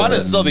 It's got to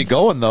still be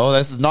going though.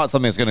 This is not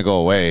something that's going to go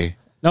away.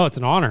 No, it's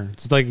an honor.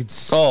 It's like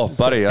it's. Oh, it's a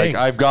buddy, thing.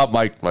 I've got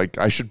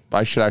I should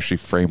actually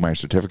frame my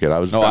certificate. I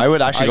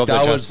would actually go up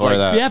there just for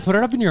that. Yeah, put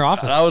it up in your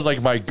office. That was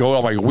like my goal.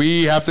 I'm like,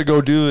 we have to go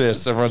do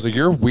this. Everyone's like,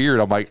 you're weird.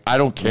 I'm like, I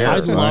don't care.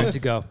 I'd love to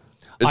go.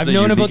 It's I've a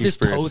known unique about this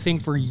experience. toe thing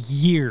for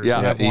years. Yeah,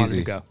 and I've wanted easy.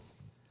 to go.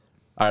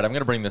 All right, I'm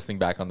going to bring this thing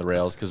back on the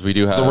rails because we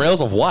do have The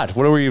rails of what?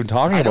 What are we even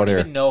talking I about don't here?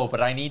 even know,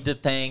 but I need to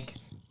thank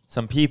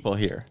some people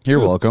here. You're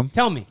welcome.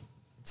 Tell me.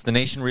 It's the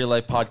Nation Real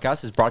Life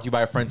Podcast. It's brought to you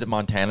by our friends at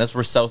Montana's.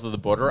 We're south of the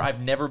border.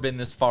 I've never been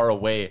this far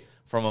away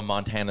from a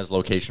Montana's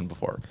location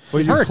before.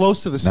 Well, you're hurts.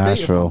 close to the state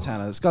Nashville. of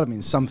Montana. It's got to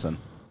mean something.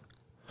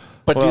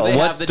 But Well, do they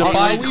what have the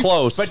define daily-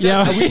 close? But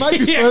Yeah, does the- we might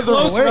be Yeah, further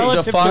close away.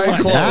 relative to Define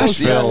what- close.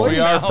 Nashville. Yes, we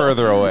are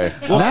further away.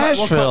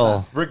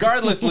 Nashville.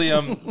 Regardless,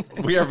 Liam,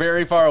 we are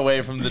very far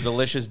away from the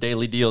delicious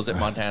daily deals at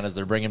Montana's.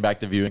 They're bringing back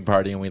the viewing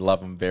party, and we love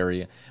them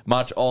very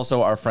much.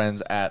 Also, our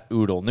friends at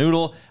Oodle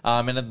Noodle.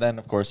 And then,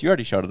 of course, you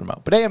already shouted them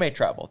out. But AMA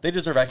Travel, they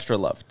deserve extra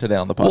love today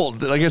on the pod.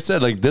 Well, like I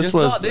said, like this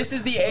This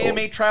is the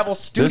AMA Travel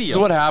studio. This is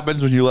what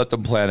happens when you let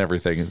them plan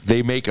everything.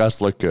 They make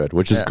us look good,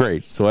 which is Yeah.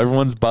 great. So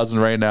everyone's buzzing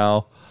right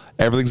now.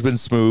 Everything's been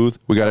smooth.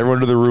 We got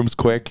everyone to their rooms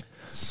quick.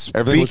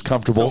 Everything was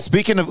comfortable.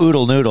 Speaking of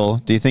Oodle Noodle,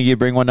 do you think you'd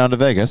bring one down to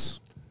Vegas?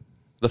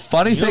 The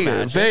funny thing,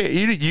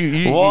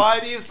 imagine? Why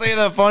do you say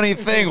the funny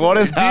thing? What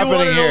is Do you happening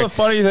want to know here? the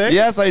funny thing?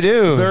 Yes, I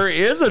do. There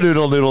is a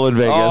Noodle Noodle in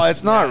Vegas. Oh,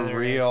 it's not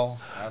real.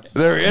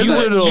 There is You a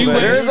went- Noodle you Noodle.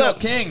 went- There's Noodle a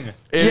King.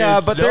 It Yeah,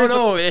 is- but no, there's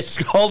no, it's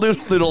called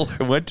Noodle Noodle.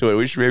 I went to it.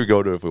 We should maybe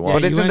go to it if we want.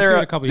 But you isn't went there? to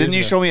it a couple Didn't you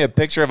years show me a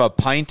picture of a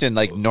pint in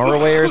like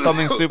Norway or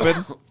something stupid?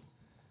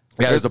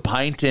 Yeah, there's a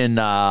pint in.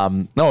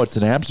 No, it's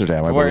in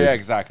Amsterdam. I Where? believe. Yeah,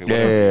 exactly.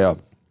 Yeah.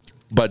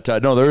 But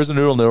no, there is a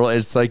Noodle Noodle.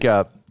 It's like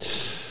a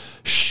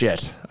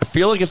shit. I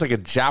feel like it's like a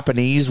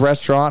Japanese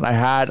restaurant. I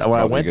had when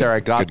I Probably went good- there. I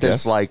got good this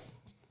guess. like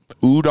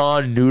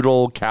udon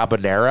noodle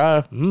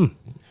carbonara.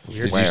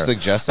 Did you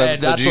suggest that?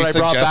 And that's Did you what I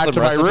brought suggest back some to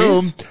my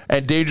recipes? room.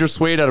 And Dangerous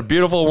Wade had a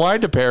beautiful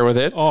wine to pair with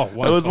it. Oh, it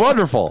was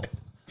wonderful.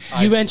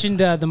 You mentioned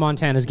the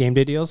Montana's game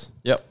day deals.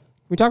 Yep. Can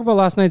we talk about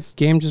last night's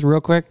game just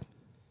real quick?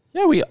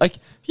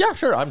 Yeah,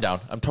 sure. I'm down.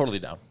 I'm totally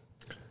down.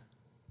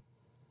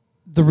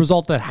 The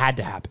result that had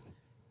to happen.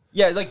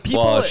 Yeah, like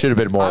people. Well, it should have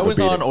been more I of a was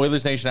on beating.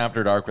 Oilers Nation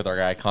After Dark with our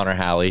guy Connor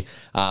Halley,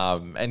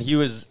 and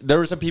there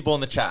were some people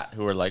in the chat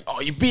who were like,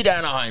 "Oh, you beat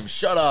Anaheim,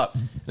 shut up."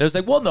 And I was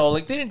like, "Well, no,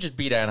 like they didn't just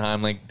beat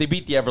Anaheim, like they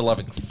beat the ever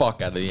loving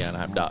fuck out of the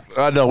Anaheim Ducks."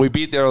 No, we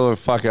beat the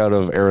fuck out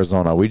of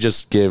Arizona. We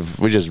just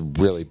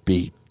really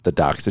beat the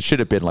Ducks. It should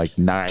have been like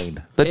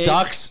 9. The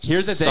Ducks.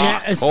 Here's the thing.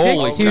 suck. Yeah, a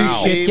Holy 6-2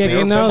 cow. shit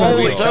kicking though.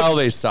 Holy cow,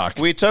 they suck.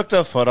 We took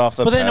the foot off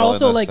the But then pedal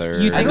also, in the like,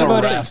 third. you think I know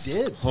about they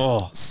it.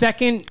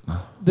 did.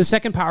 The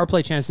second power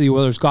play chance the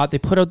Oilers got, they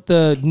put out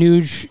the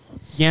Nuge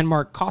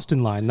Janmark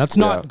Costin line. That's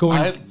not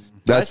going.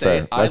 That's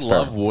fair. I That's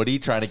love fair. Woody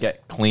trying to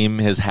get Kleem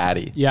his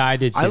Hattie. Yeah, I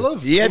did. Too. I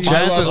love. He had I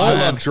chances.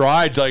 love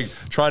Dry like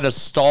trying to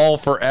stall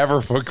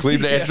forever for Clean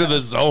to enter the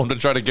zone to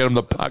try to get him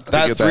the puck. to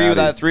get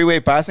that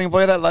three-way passing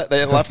play they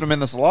left him in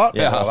the slot.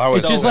 Yeah. that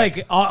was It's just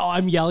like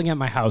I'm yelling at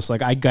my house.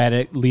 Like I get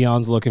it.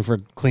 Leon's looking for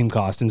Kleem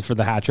Costins for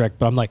the hat trick,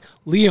 but I'm like,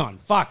 Leon,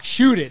 fuck,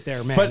 shoot it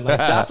there, man. But Like,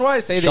 that's why I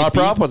say they Shot beat,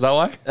 prop, was that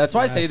why? That's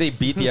why I say they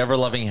beat the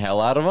ever-loving hell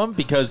out of them,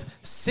 because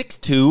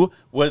 6-2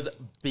 was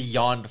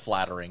beyond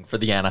flattering for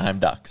the Anaheim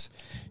Ducks.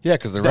 yeah,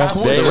 because the That refs,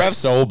 was the They were refs,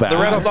 so bad. the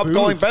refs stopped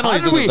calling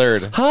penalties in the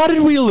third. How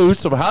did we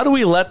lose them? How did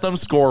we let them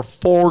score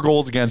 4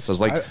 goals against us?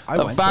 Like I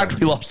the went fact there.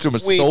 we lost to them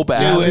is We so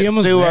bad. do We it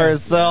almost to there.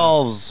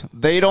 ourselves.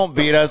 They don't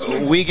beat us.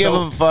 We give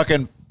them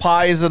fucking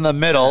pies in the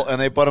middle, and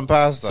they put them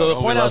past us. So the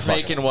point I was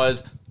making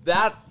was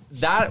that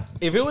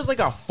if it was like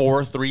a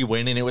 4-3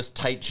 win and it was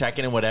tight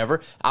checking and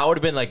whatever, I would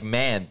have been like,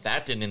 man,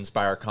 that didn't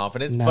inspire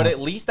confidence. No. But at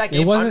least that It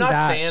game, wasn't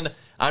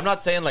I'm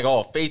not saying like,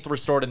 oh, faith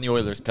restored in the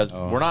Oilers, because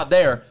we're not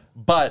there.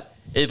 But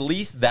at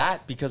least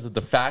that, because of the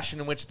fashion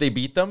in which they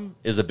beat them,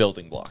 is a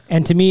building block.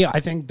 and to me,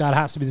 I think that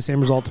has to be the same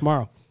result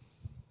tomorrow.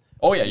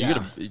 Oh yeah,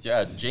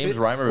 James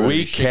Reimer. would We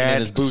be shaking in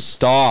his can't boots.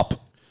 stop.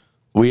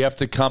 We have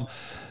to come.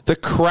 The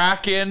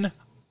Kraken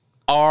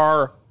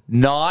are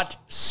not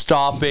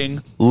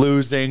stopping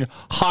losing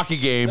hockey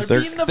games.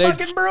 They're beating the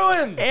fucking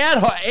Bruins.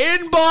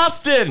 in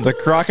Boston. the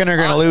Kraken are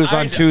going to lose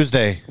on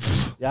Tuesday.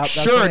 Yeah, that's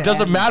Sure, when it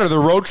doesn't ends. matter. The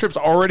road trip's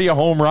already a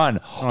home run.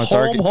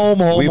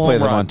 Home We play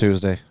them run. on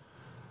Tuesday.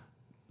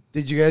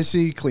 Did you guys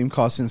see Kleem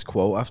Costin's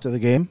quote after the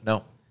game?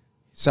 No.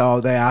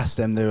 So they asked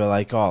him, they were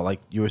like, oh,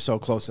 like you were so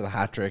close to the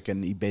hat trick.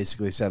 And he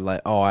basically said,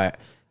 like, oh,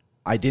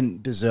 I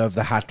didn't deserve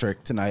the hat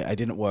trick tonight. I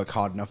didn't work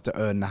hard enough to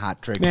earn the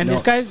hat trick. Man, no,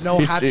 this guy's- no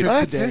hat trick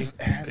That's today.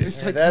 just,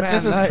 It's like, that's man,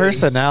 just his that is-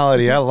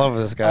 personality. I love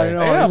this guy. I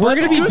know. Yeah, we're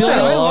gonna be Let's building.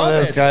 do I it. love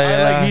this guy.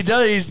 Yeah. Like he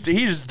does.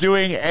 He's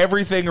doing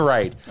everything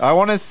right. I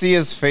want to see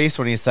his face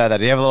when he said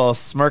that. He have a little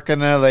smirk in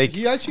there, like.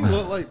 He actually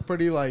looked like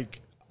pretty like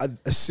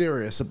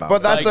serious about But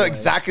it. that's Like,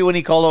 exactly when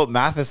he called out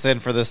Matheson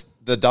for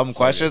the dumb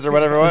questions or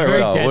whatever. Very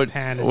No,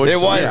 deadpan. It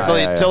was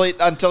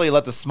Yeah, until he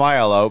let the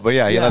smile out. But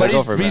yeah, he let But it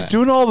go for a he's minute.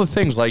 doing all the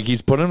things. Like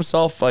he's put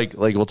himself like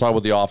we'll talk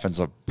about the offense.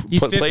 He's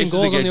Put 15 places to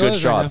goals on get the good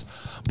Oilers right shots.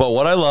 But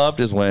what I loved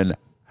is when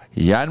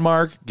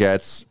Janmark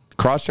gets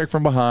cross-check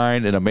from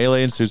behind and a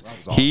melee ensues.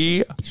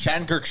 He,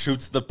 Shattenkirk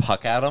shoots the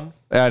puck at him.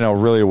 I know,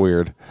 really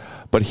weird,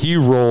 but he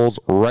rolls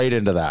right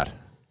into that,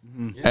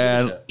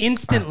 and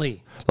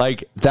Instantly.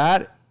 like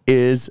that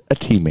is a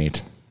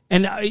teammate.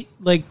 And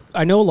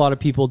I know a lot of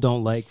people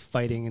don't like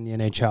fighting in the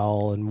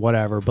NHL and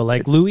whatever, but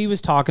like Louis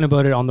was talking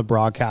about it on the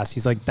broadcast.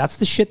 He's like, that's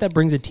the shit that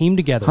brings a team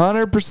together.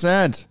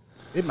 100%.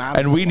 It matters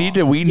And we a need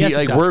lot. to, Yes, it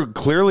like, does. we're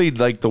clearly,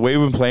 like, the way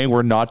we've been playing,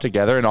 we're not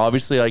together. And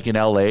obviously, like, in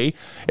LA,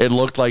 it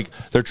looked like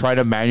they're trying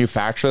to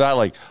manufacture that.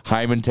 Like,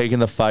 Hyman taking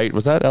the fight.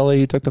 Was that LA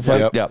he took the fight?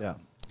 Yep. Yeah. Yeah.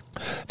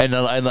 And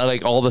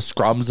like, all the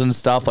scrums and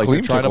stuff. Like,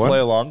 they're Kleem trying to took play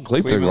one. along.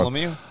 Kleem Kleem took and one.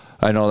 Lemieux.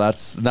 I know,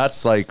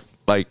 that's like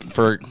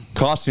for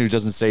Costner, who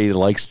doesn't say he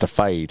likes to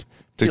fight.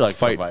 He likes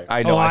to fight.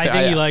 I know. Oh, I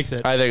think he likes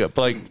it. I think,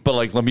 but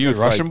like Lemieux,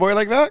 Russian boy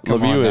like that?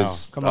 Come Lemieux on now.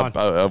 is Come on.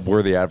 a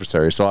worthy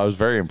adversary. So I was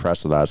very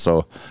impressed with that.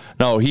 So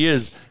no, he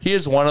is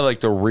one of like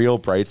the real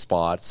bright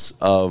spots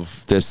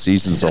of this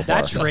season so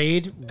far. That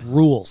trade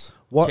rules.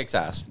 What Kicks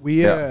ass.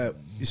 we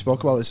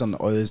spoke about this on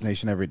the Oilers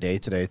Nation every day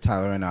today,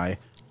 Tyler and I.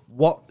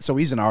 So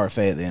he's an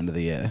RFA at the end of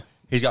the year.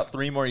 He's got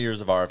 3 more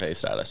years of RFA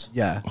status.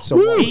 Yeah. So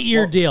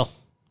 8-year deal.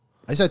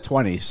 I said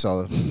 20,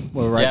 so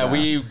we're right. Yeah, there.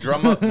 we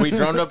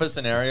drummed up a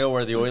scenario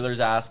where the Oilers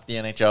asked the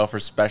NHL for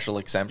special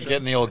exemption.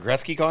 Getting the old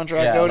Gretzky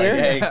contract Yeah, out like, here?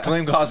 hey,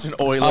 Kleem Costner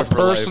Oiler a for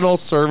life. personal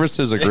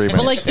services agreement.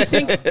 But like to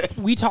think,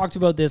 we talked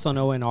about this on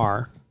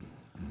ONR,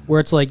 where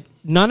it's like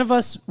none of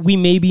us, we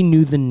maybe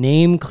knew the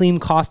name Kleem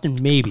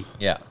Costner, maybe.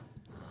 Yeah.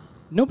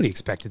 Nobody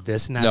expected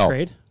this in that No.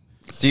 trade.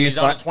 Do you He's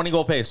on a sign,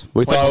 20-goal pace.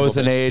 we thought it was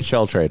 20 an goal pace.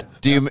 AHL trade.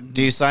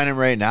 do you sign him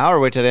right now or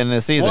wait till the end of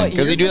the season? Well,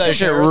 Because you here's do the that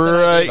shit comparison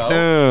I right gave out.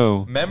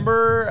 now.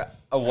 Remember,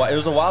 it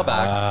was a while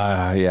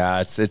back. Yeah,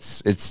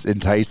 it's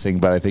enticing,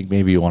 but I think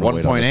maybe you want to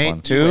wait on this 1.8,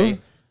 one. 2?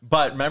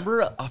 But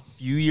remember a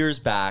few years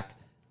back,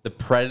 the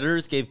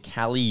Predators gave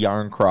Calle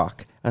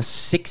Yarncroc a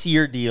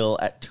 6-year deal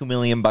at $2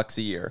 million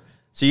a year.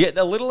 So you get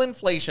a little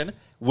inflation.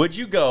 Would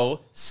you go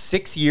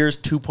 6 years,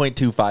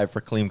 2.25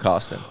 for Kleem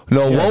Costner?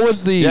 No, Yes.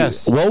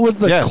 what was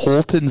the Yes.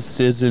 Colton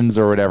Sissons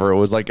or whatever? It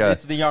was like a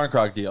It's the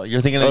Yarncroc deal.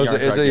 You're thinking of the Yarncroc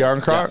is it deal.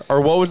 Yarncroc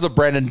or what was the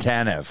Brendan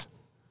Tanev?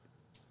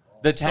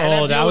 The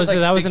Tanev Oh, that deal was- was like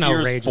that was 6 an years,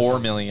 outrageous $4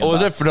 one. million. Oh,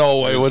 was it?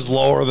 No, it was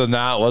lower than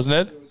that, wasn't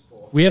it?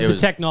 We have It the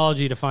was-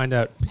 technology to find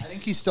out. I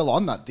think he's still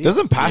on that deal.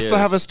 Doesn't Pasta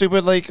have a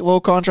stupid like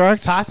low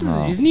contract?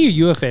 Isn't he a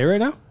UFA right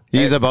now?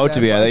 He's about to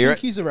be. I You're,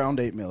 think he's around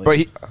 $8 million. but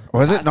he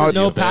was it not?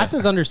 No,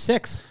 Pasta's under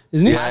 6,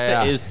 isn't he?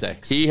 Pasta is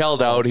 6. He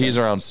held out. He's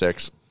around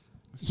 6.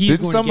 he's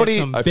Didn't going somebody- to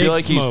get some I big feel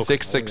like smoke. he's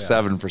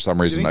 6'7" for some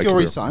Do you reason. think I he'll could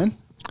be- resign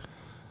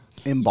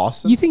in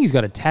Boston? You think he's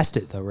got to test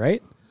it though,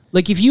 right?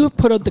 Like if you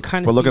put out the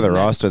kind of But look at the season that-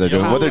 roster they're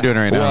doing. What they're doing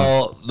right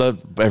now. Well,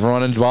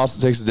 everyone in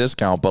Boston takes a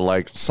discount, but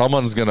like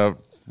someone's gonna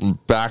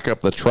back up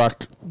the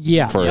truck.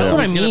 Yeah, for that's him.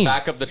 what I Who's mean. gonna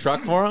back up the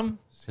truck for him?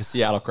 The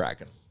Seattle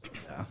Kraken.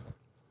 Yeah,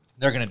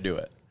 they're gonna do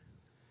it.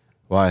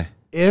 Why?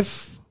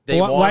 If They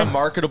Why- want a why-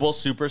 marketable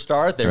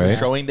superstar. They're Right.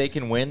 showing they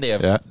can win. They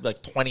have Yeah.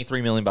 like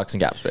 $23 million in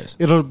cap space.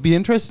 it'll be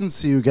interesting to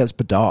see who gets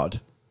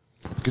Bedard,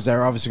 because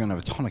they're obviously going to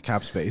have a ton of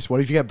cap space. What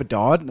if you get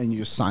Bedard and you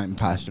just sign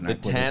Pasternak? The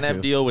with it Tanev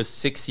too? deal was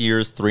 6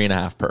 years,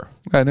 3.5 per.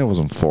 I knew it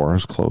wasn't 4. It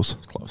was close.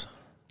 Close.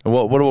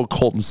 What about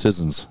Colton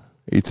Sissons?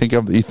 You think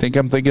I'm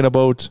thinking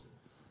about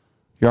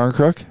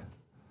Yarncrook?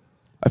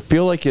 I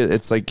feel like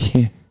it's like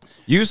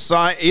You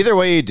sign either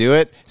way you do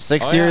it.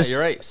 6 years. Yeah,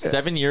 you're right.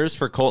 7 years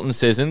for Colton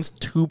Sissons,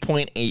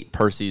 2.8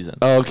 per season.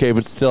 okay,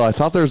 but still, I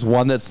thought there's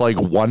one that's like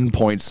 1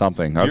 point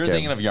something. Okay. You're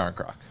thinking of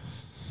Yarncroc.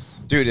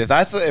 Dude, if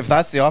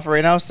that's the offer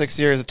right now, 6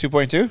 years at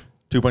 2.2,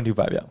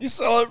 2.25, yeah. you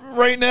sell it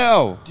right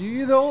now. Do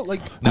you though?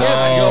 Like, No,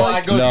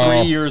 I'd go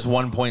 3 years,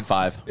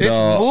 1.5.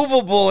 It's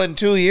movable in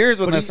 2 years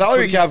when the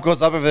salary cap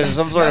goes up if there's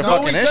some sort of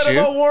fucking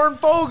issue. Warren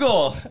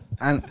Fogle.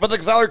 and But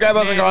the salary cap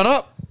hasn't gone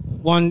up.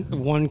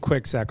 One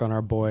quick sec on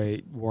our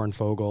boy Warren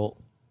Fogle.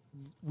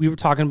 We were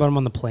talking about him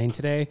on the plane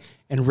today,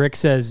 and Rick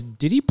says,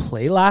 "Did he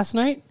play last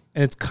night?"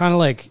 And it's kind of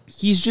like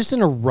he's just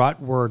in a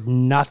rut where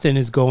nothing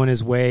is going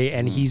his way,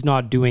 and he's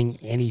not doing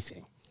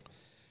anything.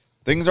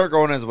 Things are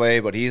going his way,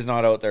 but he's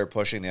not out there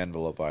pushing the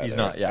envelope either. He's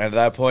not, yeah. And at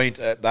that point,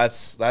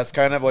 that's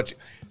kind of what.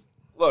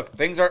 Look,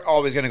 things aren't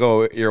always going to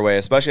go your way,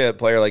 especially a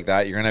player like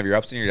that. You're going to have your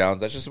ups and your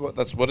downs. That's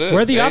what it is.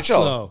 Where are the ups,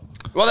 NHL. though?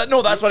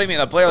 Well, that's what I mean.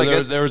 A player like There-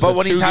 this, there was but a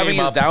when he's having 2-game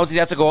his up. downs, he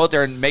has to go out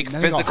there and make Then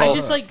he got physical I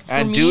just, like, for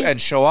and me- do and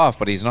show off.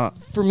 But he's not.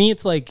 For me,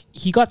 it's like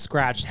he got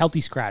scratched,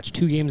 healthy scratch,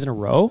 2 games in a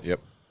row. Yep.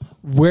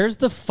 Where's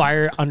the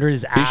fire under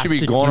his He ass? should be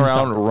to going do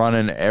around something?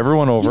 running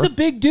everyone over. He's a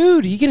big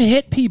dude. He can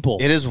hit people.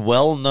 It is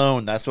well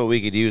known. That's what we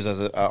could use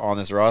as on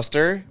this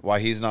roster. Why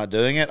he's not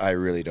doing it, I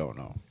really don't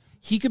know.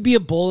 He could be a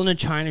bull in a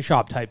china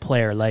shop type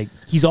player. Like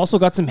he's also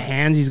got some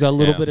hands. He's got a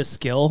little Yeah. bit of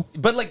skill.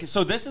 But like,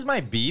 so this is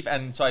my beef,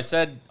 and so I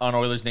said on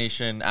Oilers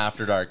Nation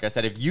After Dark, I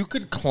said if you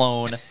could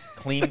clone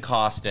Clean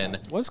Costin,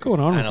 What's going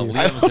on I know with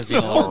you? Liam's just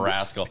being a little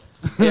rascal.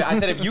 Yeah, I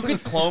said if you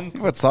could clone,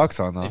 Put socks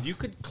on though. if you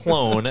could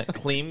clone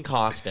Clean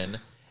Costin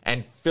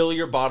and fill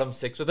your bottom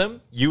 6 with him,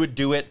 you would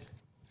do it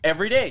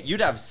every day. You'd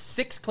have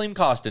 6 Clean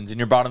Costins in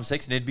your bottom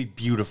 6, and it'd be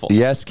beautiful.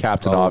 yes,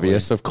 Captain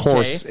Obvious. Of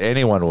course, Okay.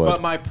 anyone would.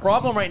 But my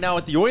problem right now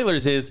with the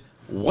Oilers is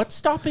what's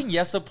stopping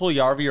Jesse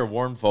Puljarvi or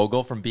Warren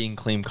Fogle from being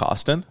Clean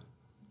Costin?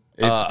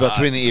 It's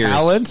between the ears.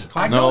 talent?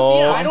 I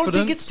No, don't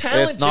think it's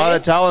talent. it's not a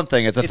talent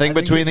thing. It's a thing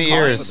between the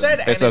ears. mindset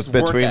and It's it's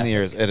work between ethic. the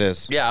ears. It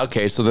is. Yeah,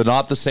 okay, so they're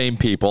not the same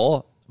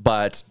people,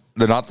 but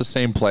they're not the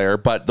same player.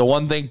 But the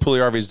one thing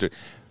Puljujarvi's doing,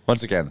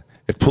 once again,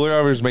 if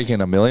Puljujarvi was making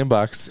 $1 million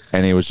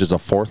and he was just a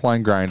 4th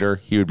line grinder,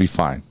 he would be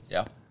fine.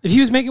 Yeah. If he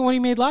was making what he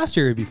made last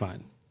year, he'd be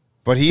fine.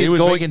 But He he's was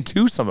going. making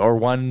 2 something or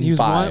 1.5. He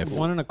was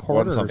one and a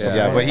quarter. One something. or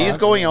Yeah, something. but he's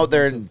going out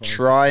there and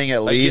trying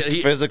at least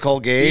he- physical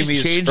game.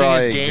 He's changing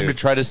trying his game to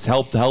try to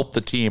help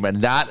the team,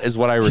 and that is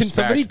what I Can respect.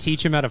 somebody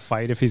teach him how to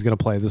fight if he's going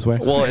to play this way?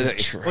 Well, he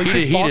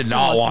did boxing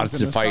not want lessons in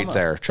to the fight summer.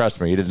 there.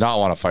 Trust me, he did not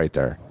want to fight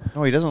there.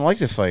 No, he doesn't like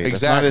to fight.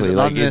 Exactly. It's not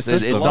Like, his, not in his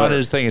it's system. not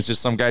his thing. It's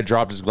just some guy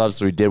dropped his gloves,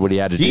 so he did what he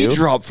had to He do.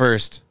 dropped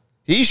first.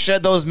 He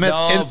shed those mitts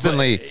No, but-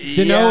 instantly.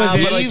 Dano is-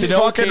 He but, like, Dano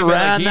fucking came in,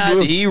 ran like,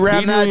 that. He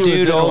ran that knew he was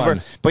dude in over.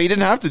 one. But he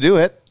didn't have to do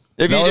it.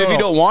 If No, you no.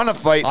 don't want to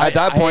fight at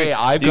that point,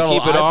 I've you got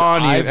keep it I've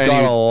on.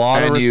 got a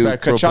lot of you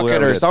respect for chuck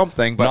it or Puljujarvi.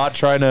 something. But Not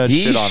trying to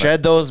he shit on it.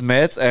 shed those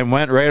mitts and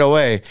went right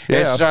away.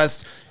 Yeah. It's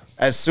just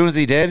as soon as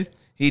he did,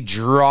 he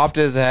dropped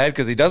his head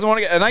because he doesn't want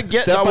to get. And I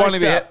get Step not by wanting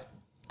to be hit. step.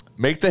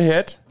 Make the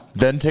hit,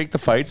 then take the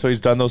fight. So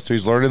he's done those 2.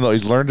 He's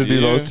learned to do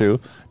Yeah. those 2.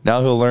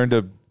 Now he'll learn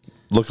to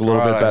look a little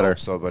God, bit I better. hope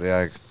so, buddy.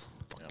 I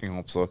fucking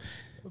hope so.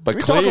 But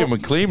We talk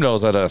Kleem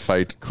knows how to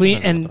fight.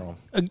 Clean and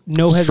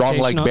no hesitation. Strong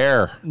like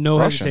bear. No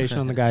Russian. hesitation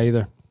on the guy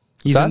either.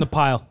 He's That? in the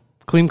pile.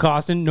 Clean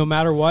Costin, no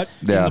matter what,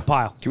 in Yeah. the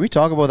pile. Can we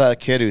talk about that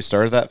kid who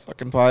started that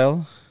fucking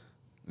pile?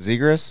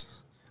 Zegras?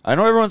 I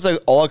know everyone's like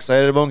all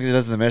excited about him because he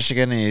does it in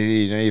Michigan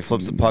and he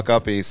flips the puck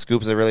up and he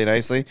scoops it really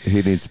nicely.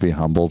 He needs to be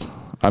humbled.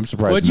 I'm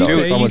surprised. What'd you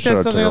say? Someone You should said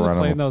have something took a on the run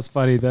plane him. that was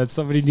funny. That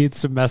somebody needs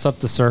to mess up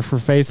the surfer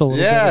face a little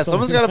bit. Yeah, or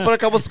someone's something. got to put a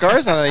couple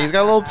scars on it. He's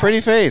got a little pretty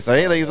face,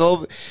 right? Like he's a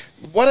little,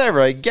 whatever.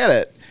 I get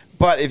it,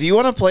 but if you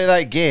want to play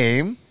that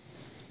game,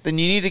 then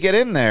you need to get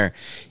in there.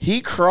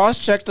 He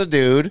cross-checked a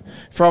dude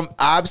from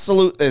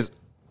absolute is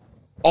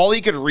all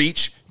he could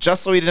reach,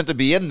 just so he didn't have to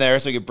be in there,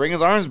 so he could bring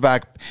his arms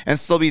back and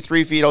still be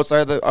 3 feet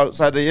outside the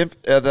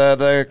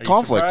Are you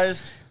conflict.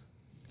 surprised?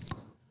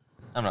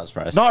 I'm not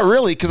surprised. Not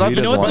really, because I've He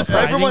been. doesn't But want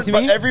that. everyone, to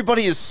but me?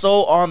 everybody is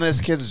so on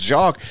this kid's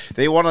jock.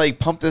 They want to like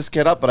pump this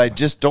kid up, but I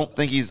just don't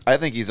think he's. I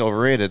think he's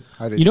overrated.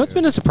 You know what's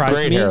been a surprise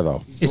Great to me hair,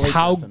 though. is Blake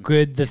how Griffin.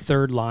 good the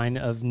third line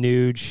of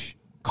Nuge,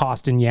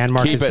 Costin,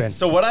 Janmark Keep has it. been.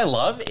 So what I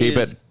love Keep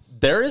is it.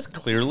 there is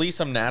clearly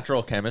some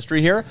natural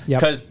chemistry here Yep.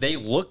 because they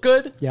look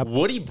good. Yep.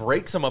 Woody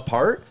breaks them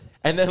apart,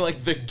 And then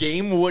like the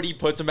game Woody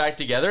puts them back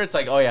together, it's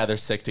like, oh yeah, they're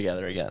sick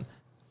together again.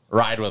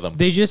 Ride with them.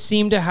 They just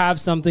seem to have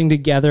something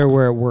together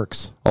where it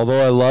works.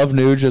 Although I love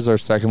Nuge as our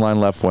second line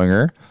left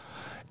winger.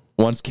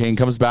 Once Kane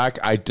comes back,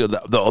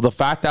 the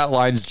fact that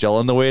line's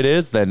gelling the way it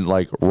is, then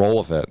like roll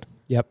with it.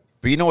 Yep.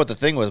 But you know what the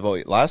thing was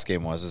about last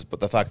game was but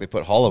the fact they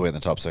put Holloway in the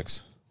top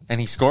 6. And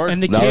he scored.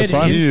 And the That was kid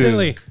fun.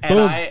 instantly. And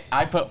Boom.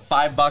 I put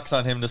 $5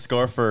 on him to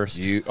score first.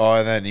 And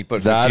then he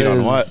put 15 That on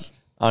is- what?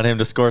 On him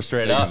to score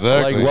straight up.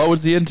 Exactly. Like, what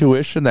was the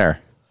intuition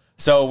there?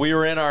 So we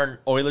were in our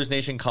Oilers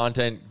Nation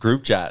content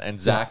group chat, and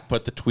Zach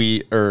put the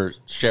tweet or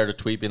shared a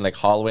tweet being like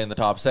Holloway in the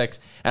top 6.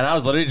 And I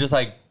was literally just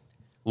like,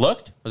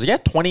 looked. I was like, yeah,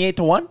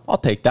 28-1. I'll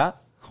take that.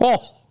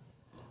 Oh.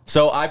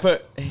 So I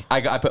put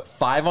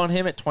 5 on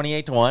him at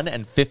 28-1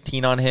 and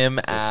 15 on him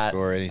at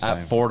score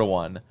anytime.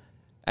 4-1.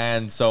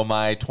 And so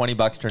my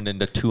 $20 turned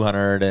into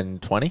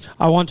 220.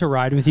 I want to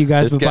ride with you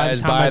guys, This but by the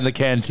guy's time buying the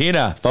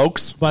cantina,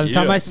 folks. by the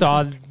time Yeah. I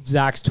saw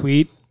Zach's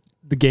tweet,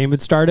 the game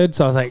had started.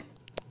 So I was like,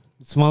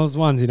 it's one of those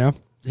ones, you know?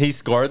 He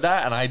scored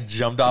that, and I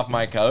jumped off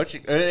my couch.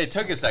 It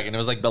took a second. It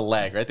was like the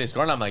leg, right? They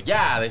scored, and I'm like,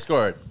 yeah, they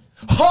scored.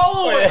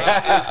 Holloway!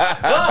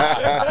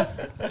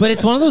 But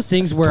it's one of those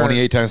things where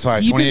 28 times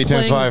 5. 28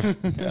 times 5.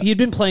 He had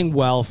been playing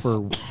well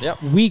for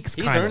Yep. weeks.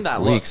 He's kind earned of.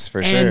 that look. Weeks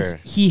for And sure.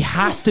 he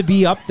has to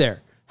be up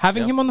there.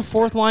 Having him on the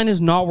 4th line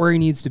is not where he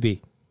needs to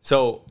be.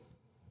 So,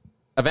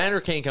 Evander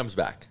Kane comes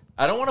back.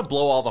 I don't want to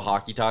blow all the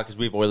hockey talk because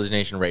we have Oilers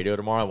Nation Radio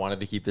tomorrow. I wanted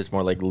to keep this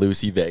more like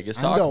Lucy Vegas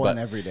I'm talk. going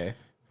but every day.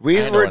 We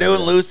I know were what doing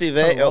it is. Lucy And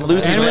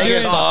we're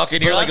Vegas doing- talk,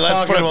 and you're like,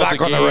 let's put it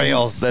back on the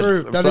rails.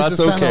 True. That is That's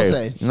the San okay.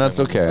 Jose. That's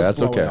okay. Let's That's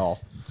blow it okay.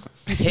 all.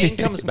 Kane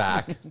comes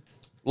back.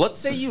 Let's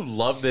say you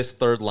love this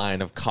third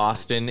line of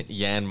Kostin,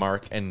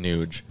 Janmark, and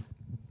Nuge.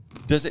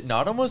 Does it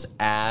not almost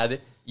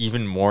add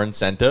even more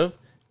incentive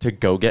to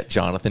go get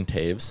Jonathan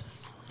Taves?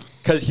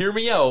 Because hear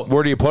me out.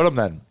 Where do you put him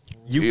then?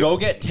 You go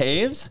get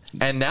Taves,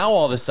 and now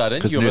all of a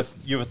sudden 'Cause you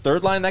have a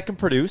third line that can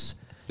produce.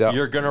 Yeah.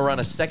 You're going to run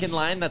a second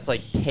line that's like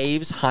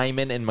Taves,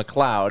 Hyman, and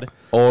McLeod.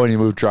 Oh, and you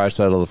move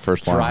Draisaitl to the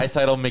first line.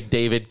 Draisaitl,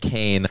 McDavid,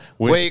 Kane.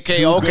 With Wait, okay,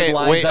 two good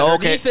lines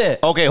underneath it.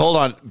 Okay, hold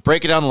on.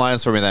 Break it down the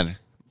lines for me then.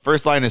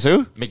 First line is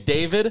who?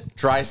 McDavid,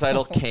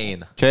 Draisaitl,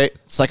 Kane. Okay,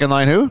 second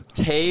line who?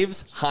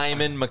 Taves,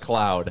 Hyman,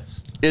 McLeod.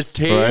 Is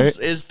Taves? Right.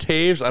 Is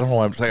Taves? I don't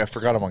know. I'm saying I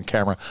forgot him on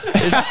camera.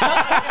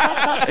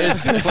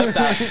 Clip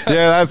that.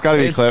 Yeah, that's got to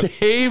be Is clipped.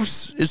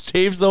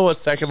 Taves though a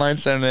second line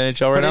center in the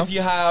NHL right But now? if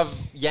you have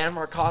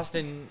Janmark,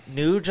 Kostin,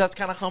 Nuge, that's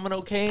kind of humming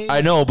okay.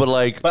 I know, but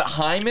like, But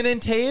Hyman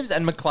and Taves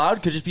and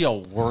McLeod could just be a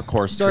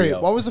workhorse Sorry,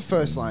 trio. what was the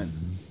first line?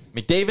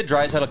 McDavid,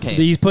 Draisaitl, Kane.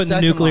 He's putting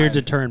Second nuclear line.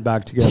 deterrent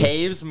back together.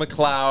 Taves,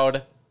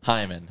 McLeod,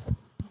 Hyman.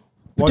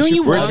 What's Don't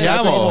your you Where's want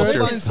Yamo?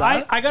 third line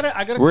slot? I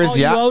gotta Where's call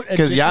you out.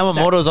 Because just a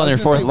sec. Yamamoto's on I your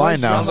was gonna fourth say, line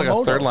where's now. sounds like a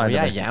Yamamoto? third line.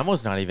 Yeah, to me.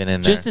 Yamo's not even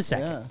in there. Just a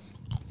second. Yeah.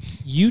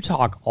 You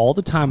talk all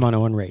the time on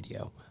Owen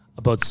Radio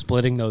about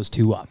splitting those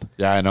two up.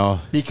 Yeah, I know.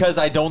 Because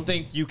I don't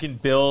think you can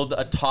build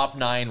a top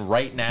 9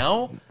 right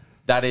now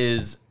that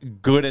is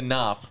good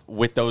enough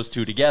with those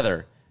two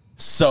together.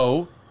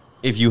 So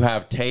if you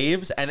have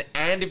Taves and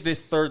if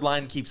this third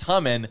line keeps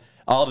humming,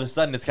 all of a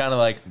sudden it's kind of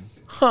like,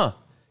 huh.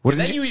 Because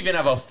then you even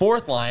have a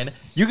fourth line.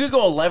 You could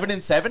go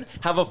 11-7,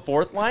 have a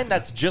fourth line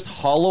that's just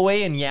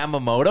Holloway and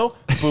Yamamoto.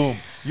 Boom.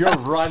 You're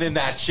running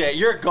that shit.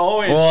 You're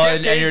going. well,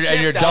 shift and in, you're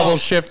shift out. double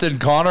shifting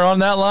Connor on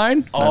that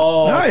line.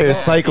 Oh, No, you're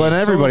cycling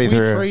everybody so if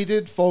we through.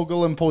 traded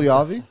Fogel and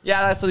Puljavi.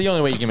 yeah, that's the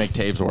only way you can make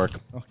Taves work.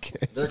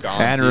 Okay. They're gone.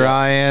 And See ya.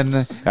 Ryan.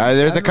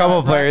 There's a And couple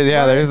Ryan- players.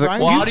 Yeah, there's a.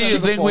 Ryan- Well, how You do said you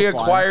the think we fourth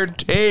line. acquired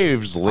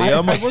Taves,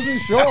 Liam? I wasn't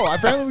sure.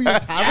 Apparently we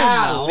just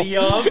have him Yeah,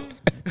 now. Liam.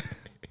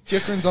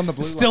 Chifrin's on the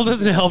blue Still line.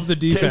 doesn't help the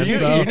defense. You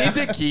though. need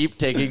to keep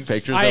taking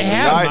pictures I of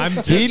have. Liam. I'm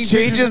He taking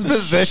changes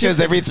positions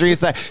every 3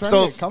 seconds. Trying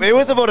So to get comfortable. it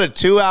was about a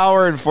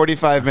 2-hour and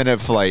 45-minute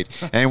flight,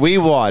 and we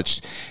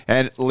watched.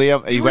 And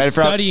Liam, he were went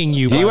from studying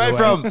you, by He the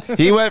went way.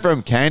 he went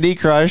from Candy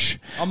Crush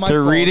On my to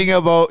phone. reading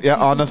about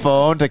on the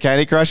phone to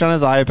Candy Crush on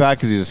his iPad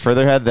because he was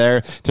further ahead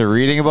there to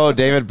reading about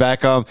David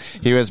Beckham.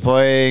 He was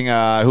playing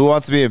Who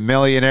Wants to Be a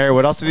Millionaire.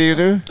 What else did he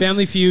do?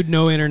 Family Feud,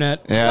 no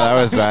internet. Yeah, that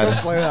was Don't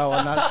bad. play that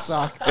one. That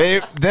sucked.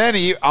 Then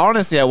he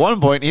honestly at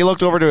one point he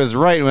looked over to his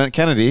right and went,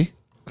 Kennedy,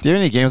 do you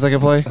have any games I can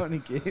play? Any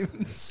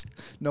games?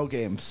 No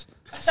games.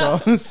 So I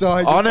just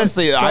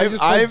Honestly, I I've-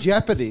 just played I've-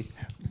 Jeopardy.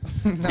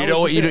 You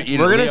know what?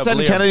 We're gonna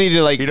send Kennedy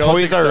to like You know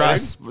what's Toys R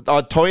exciting?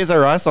 Us. Toys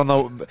R Us on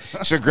the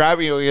should grab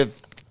you. You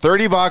get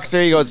 $30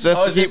 there. You go just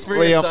Oh, to is keep this for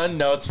your Liam. son?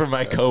 No, it's for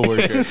my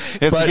coworker. It's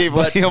to keep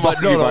Liam but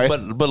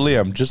occupied. but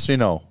Liam, just so you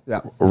know, Yeah.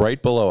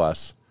 right below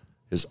us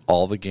is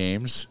all the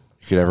games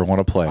you could ever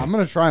want to play. I'm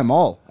gonna try them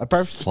all.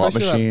 Slot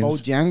Especially that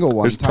machines. Bojangle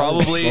one.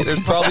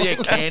 There's probably a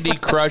Candy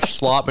Crush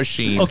slot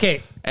machine.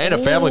 Okay. And a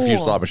Family Feud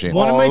slot machine.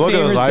 One of Oh, my look at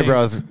favorite those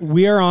eyebrows. things,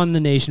 we are on the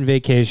nation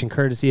vacation,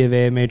 courtesy of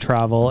AMA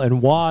Travel, and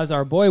Waz,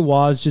 our boy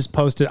Waz, just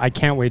posted. I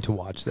can't wait to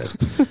watch this.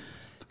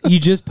 He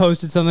just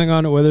posted something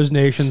on Oilers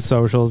Nation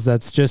socials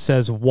that just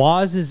says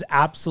Waz is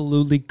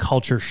absolutely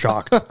culture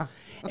shocked,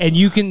 and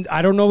you can.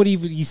 I don't know what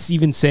he's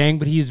even saying,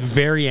 but he is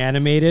very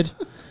animated.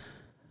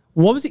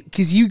 What was it?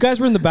 Because you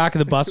guys were in the back of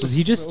the bus. Was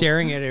he just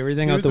staring at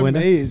everything He out was the window?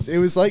 amazed. It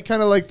was like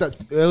kind of like the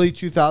early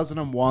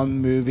 2001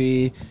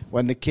 movie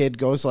when the kid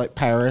goes to like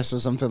Paris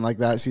or something like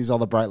that, sees all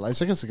the bright lights.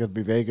 I guess it could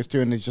be Vegas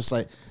too, and it's just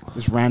like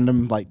this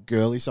random like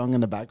girly song in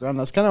the background.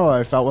 That's kind of how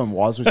I felt when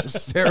Woz was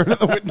just staring at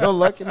the window,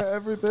 looking at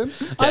everything.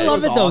 I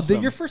love it though.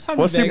 Awesome. Your first time.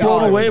 What's in he Vegas.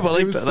 blown away? was- But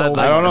like it was that, so that-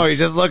 I don't know. He's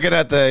just looking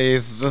at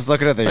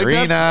the Like,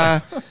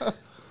 arena.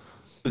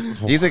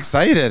 He's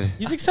excited.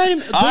 He's excited.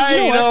 But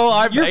I you know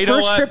what? I'm, Your you know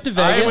first what? trip to I'm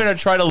Vegas. going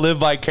to try to live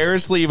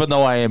vicariously, even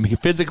though I am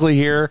physically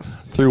here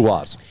through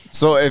Woz.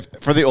 So if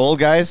for the old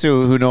guys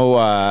who know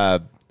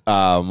what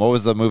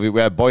was the movie?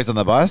 We had Boys on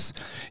the Bus.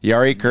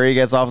 Yari Curry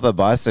gets off the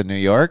bus in New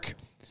York.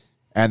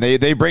 And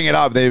they bring it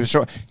up. They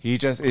show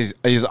his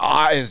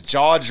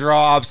jaw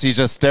drops. He's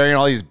just staring at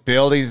all these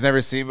buildings he's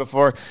never seen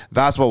before.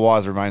 That's what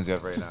Woz reminds me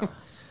of right now.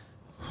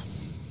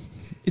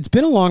 It's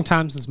been a long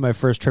time since my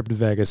first trip to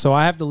Vegas, so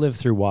I have to live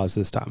through Woz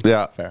this time.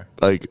 Yeah, fair.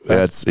 Like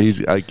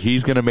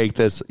he's going to make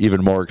this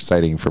even more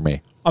exciting for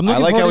me. I'm I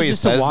looking like forward how to he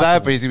just to says watch that,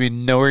 it. but he's gonna be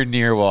nowhere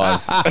near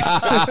Woz. The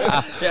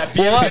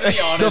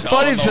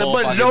funny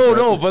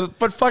thing,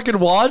 but fucking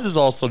Woz is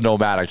also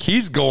nomadic.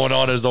 He's going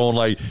on his own.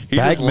 Like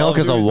Bag Milk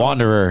is a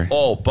wanderer.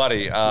 Oh,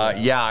 buddy.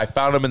 Yeah, I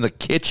found him in the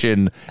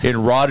kitchen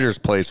in Roger's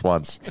place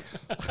once.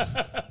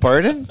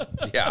 Pardon?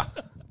 Yeah.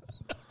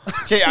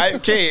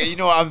 Okay, you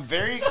know, I'm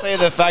very excited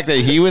the fact that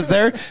he was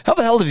there. How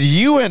the hell did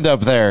you end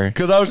up there?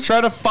 Because I was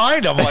trying to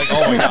find him. Like,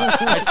 oh my God.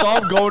 I saw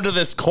him go into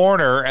this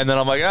corner, and then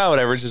I'm like, oh,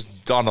 whatever. He's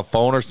just on the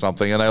phone or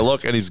something. And I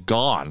look, and he's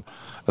gone.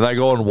 And I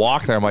go and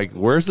walk there. I'm like,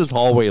 where's this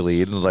hallway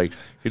lead? And like,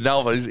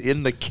 now he's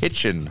in the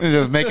kitchen. He's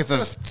just making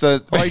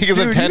some Like, making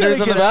some dude, tenders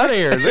you in the gotta get out back. of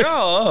here. It's like,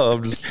 oh,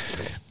 I'm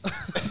just.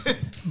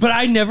 But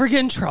I never get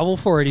in trouble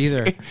for it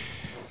either.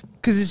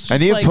 Because it's just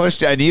And you've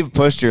like,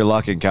 pushed your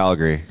luck in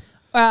Calgary.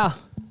 well,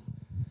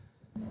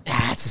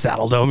 it's a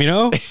Saddle Dome, you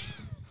know?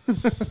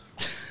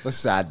 The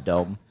sad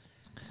dome.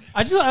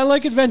 I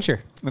like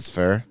adventure. That's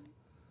fair.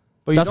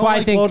 But That's you don't why I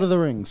like think- Lord of the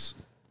Rings.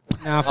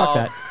 Nah, fuck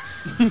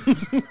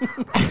that.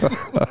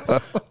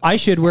 I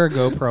should wear a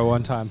GoPro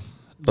one time.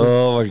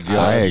 Oh my God.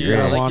 I agree.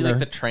 Yeah, like Wander. you like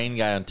the train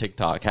guy on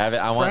TikTok. Have it.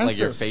 I want like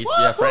your Francis. face.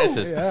 Yeah,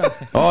 Francis. Yeah.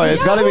 Oh,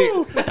 it's gotta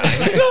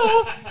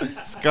be.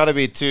 It's gotta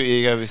be two.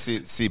 You gotta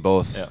see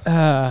both.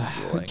 Yeah.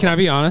 Can I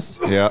be honest?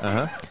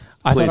 Yeah.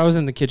 I thought I was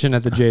in the kitchen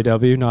at the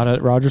JW, not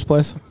at Roger's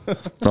place.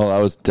 Oh, that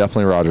was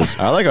definitely Rogers.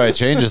 I like how it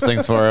changes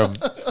things for him.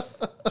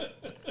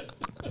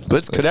 But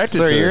it's connected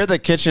Sir, to you're in the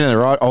kitchen in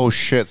the Oh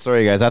shit!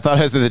 Sorry guys, I thought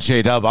I was in the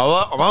J-Dub.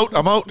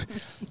 I'm out.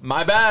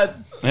 My bad.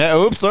 Yeah.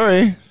 Oops.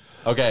 Sorry.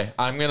 Okay,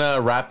 I'm gonna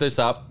wrap this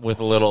up with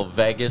a little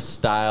Vegas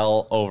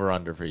style over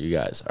under for you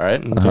guys. All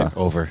right.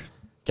 Over.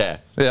 Okay.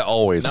 Yeah,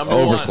 always. Number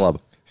Overs one.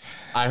 Club.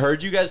 I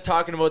heard you guys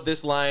talking about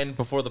this line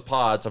before the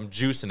pod, so I'm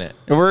juicing it.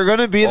 We're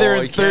gonna be there Oh,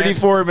 in you can't.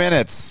 34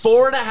 minutes.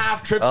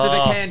 4.5 trips to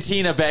the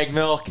cantina, Bag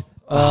Milk.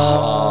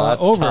 Oh,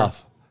 that's over.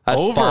 tough. That's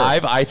Over.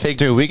 5. I think.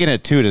 Dude, we can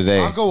hit 2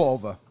 today. I'll go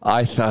over.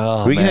 I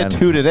thought we can hit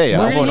 2 today.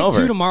 We're I'm going going to hit over.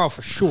 2 tomorrow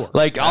for sure.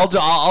 Like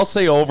I'll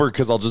say over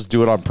because I'll just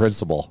do it on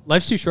principle.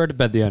 Life's too short to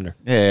bet the under.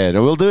 Yeah,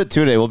 no, we'll do it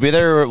 2 today. We'll be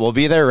there. We'll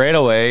be there right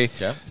away.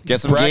 Okay. Get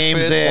some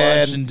games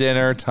lunch, in. and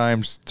dinner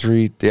times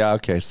 3. Yeah,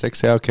 okay,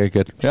 6. Yeah, okay,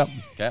 good. Yep.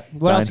 Okay.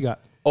 What else you got?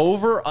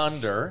 Over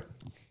under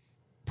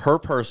per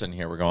person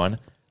here. We're going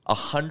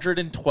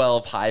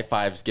 112 high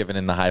fives given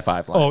in the high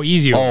five line. Oh,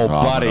 easy over.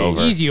 Oh, buddy,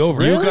 over. Easy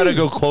over. You Really? got to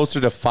go closer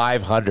to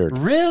 500.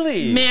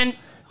 really? Man,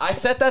 I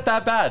set that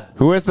bad.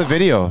 Who has the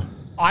video?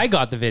 I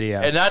got the video.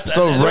 And that's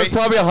So there's right-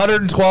 probably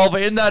 112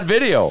 in that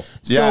video.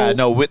 Yeah,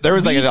 no, there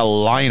was like a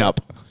lineup.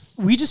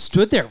 We just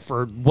stood there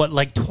for,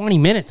 like 20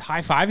 minutes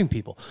high-fiving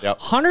people. Yep.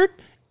 100?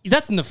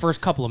 That's in the first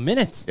couple of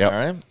minutes. Yep. All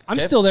right. I'm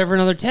Okay. still there for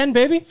another 10,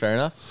 baby. Fair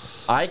enough.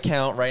 I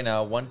count right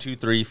now 1, 2,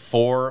 3,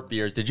 4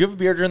 beers. Did you have a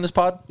beer during this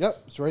pod? Yep,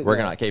 it's right We're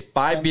there. gonna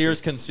 5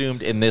 beers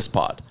consumed in this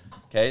pod.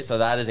 Okay, so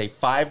that is a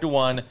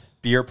 5-to-1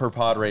 beer per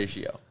pod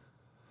ratio.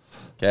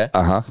 Okay,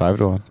 5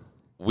 to 1.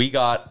 we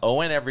got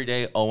Owen every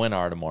day,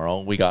 ONR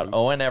tomorrow. We got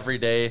Owen every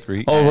day.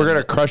 3. Oh, we're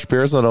gonna crush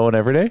beers on Owen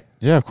every day.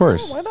 Yeah, of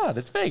course. Why not?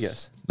 It's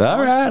Vegas.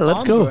 All right,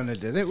 let's I'm go. Gonna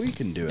did it. We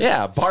can do it.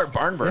 Yeah,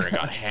 Barnburner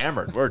got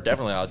hammered. We're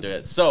definitely not do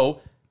it.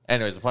 So,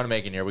 anyways, the point I'm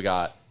making here, we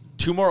got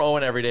 2 more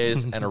Owen every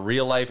days and a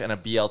real life and a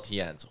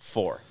BLTN. So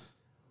 4.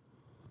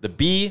 The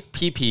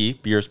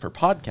BPP beers per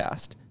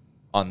podcast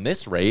on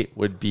this rate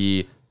would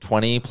be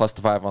 20 plus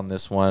the 5 on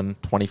this one,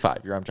 25.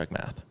 Your arm check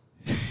math.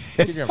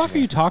 What the fuck are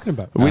you talking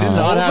about? We did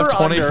not have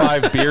Over,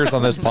 25 beers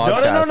on this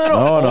podcast. No.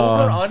 no.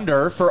 Over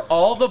under for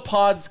all the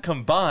pods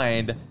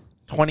combined,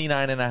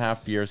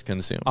 29.5 beers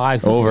consumed. I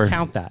was supposed Over. to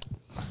count that.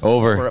 We're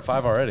Over. at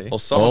 5 already. Well,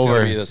 someone's Over.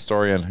 gonna be the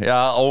historian.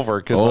 Yeah, over.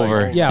 Because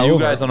Over. Yeah, you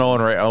over. guys on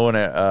Owen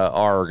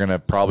are gonna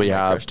probably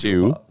have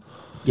 2.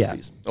 Yeah.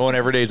 Owen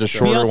every day is a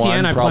shorter BLTN, one.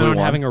 I plan Probably on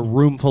one. having a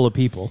room full of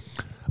people.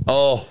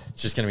 Oh,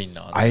 It's just going to be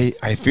nonsense.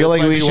 I feel this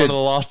like might we be one should. of the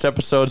lost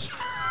episodes.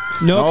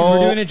 No, because No.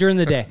 we're doing it during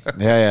the day.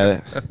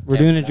 Yeah. We're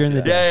doing it during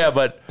the day. yeah,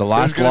 but The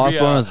last there's gonna lost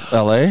be one was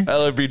LA.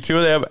 LAB 2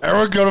 of them.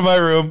 Everyone go to my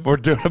room. We're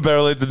doing it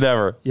better late than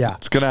never. Yeah.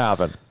 It's gonna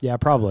happen. Yeah,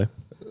 probably.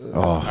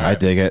 I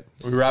dig it.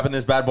 We wrapping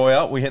this bad boy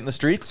up? We hitting the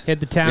streets? Hit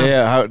the town.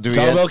 Yeah, how do we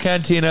Taco get? Bell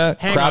Cantina,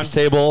 Hang craps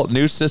on. table,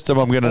 new system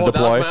I'm going to Oh, that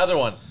deploy. was my other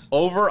one.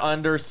 Over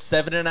under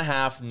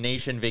 7.5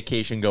 nation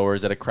vacation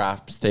goers at a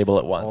crafts table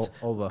at once.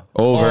 Over.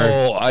 Over.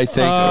 Oh, I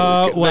think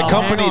well, the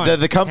company, hang on.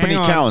 the company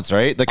Hang on. counts,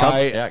 right? The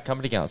Yeah,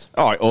 company counts.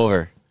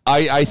 over.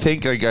 I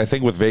think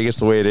with Vegas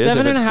the way it is, Seven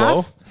if and it's a slow,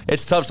 half?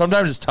 it's tough.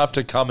 Sometimes it's tough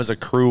to come as a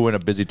crew in a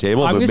busy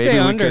table. I'm but gonna maybe say we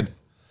under. could.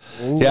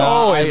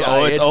 Yeah, It's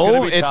gonna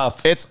over. be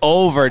tough. It's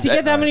over. To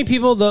get that many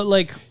people,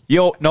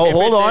 Yo, no,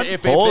 hold on.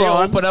 If Hold they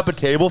on. open up a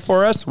table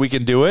for us, we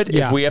can do it.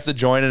 Yeah. If we have to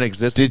join an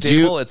existing Did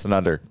you- table, it's an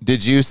under.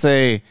 Did you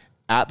say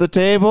at the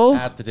table?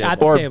 At the table. At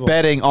the or table.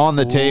 betting on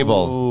the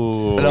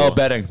table? No,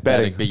 betting.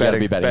 But you gotta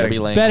be betting. You gotta be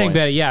laying betting,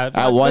 coin. yeah.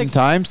 At one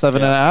time,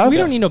 7.5? We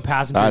don't need no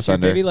passengers That's here,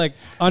 under. baby. Like,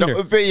 under.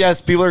 No, but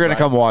yes, people are going to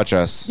come watch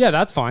us. Yeah,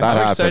 that's fine. That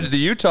I'm excited. happens. The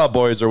Utah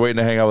boys are waiting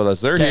to hang out with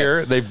us. They're Okay.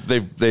 here.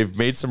 They've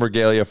made some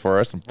regalia for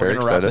us. I'm We're very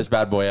going to wrap excited. this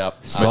bad boy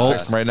up. Salt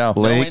text them right now.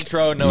 No Lake,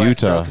 intro, no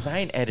Utah. because I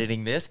ain't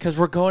editing this because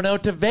we're going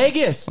out to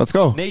Vegas. Let's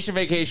go. Nation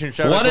vacation.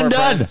 Shout One out to and our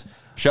done. friends.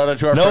 Shout out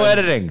to our No friends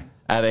editing.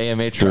 at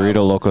AMH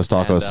Dorito Locos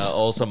Tacos. And,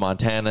 also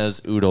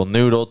Montana's Oodle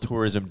Noodle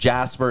Tourism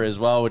Jasper as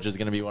well, which is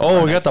going to be one. Oh, of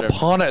our we got the next trips.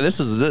 Pawn. This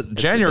is it.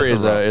 January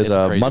It's is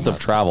a crazy month of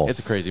travel. It's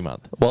a crazy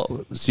month.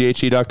 Well,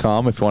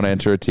 CHE.com if you want to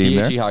enter a team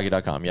there.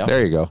 CHEhockey.com. Yeah.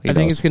 There you go. He I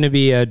think knows. it's going to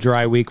be a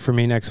dry week for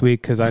me next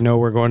week because I know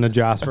we're going to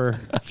Jasper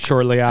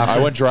shortly after.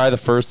 I went dry the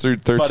first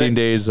 13 But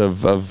days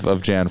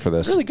of Jan for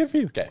this. Really good for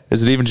you. Okay.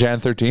 Is it even Jan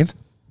 13th?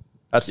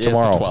 That's Yeah, it's the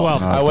tomorrow. 12th.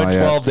 12th. No, I it's went not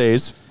yet. 12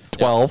 days.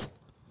 12.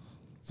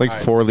 It's like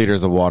 4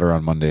 liters of water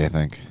on Monday, I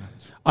think.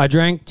 I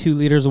drank 2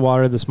 liters of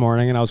water this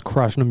morning and I was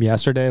crushing them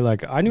yesterday.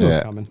 Like, I knew it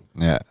was coming.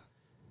 Yeah.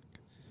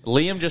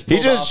 Liam just He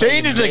pulled just off a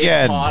changed big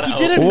again. pot He out.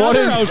 did What another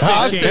is outfit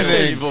happening?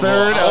 change. His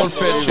third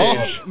outfit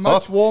change.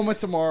 Much warmer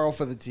tomorrow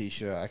for the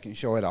t-shirt. I can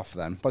show it off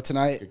then. But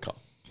tonight,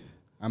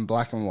 I'm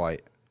black and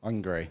white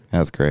on grey.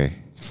 That's great.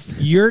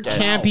 Your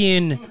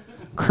champion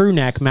crew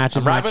neck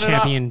matches I'm my wrapping it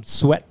up. champion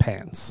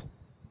sweatpants.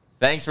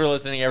 Thanks for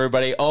listening,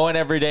 everybody. Owen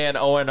Everyday and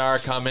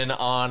ONR coming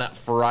on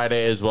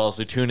Friday as well.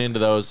 So tune into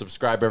those.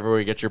 Subscribe everywhere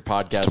you get your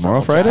podcast.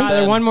 tomorrow from. Friday?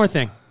 Tyler, one more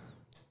thing.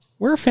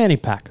 We're a fanny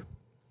pack.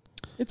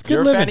 It's good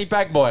You're a living. fanny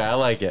pack boy. I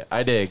like it.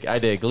 I dig.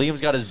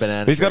 Liam's got his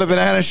banana. He's got a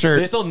banana shirt.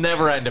 This will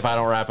never end if I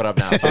don't wrap it up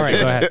now. All right,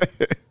 go ahead.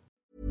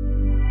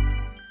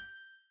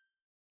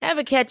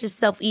 Ever catch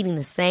yourself eating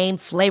the same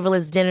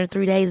flavorless dinner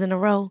 3 days in a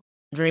row?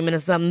 Dreaming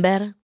of something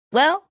better?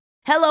 Well,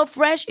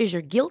 HelloFresh is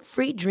your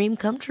guilt-free dream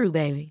come true,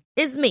 baby.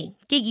 It's me,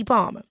 Keke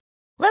Palmer.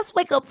 Let's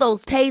wake up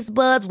those taste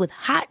buds with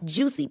hot,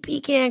 juicy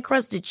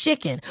pecan-crusted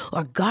chicken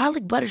or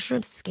garlic butter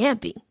shrimp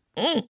scampi.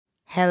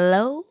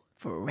 Hello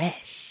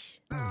Fresh.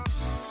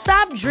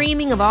 Stop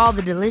dreaming of all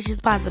the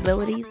delicious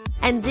possibilities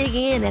and dig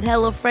in at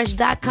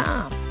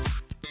HelloFresh.com.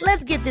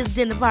 Let's get this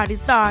dinner party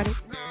started.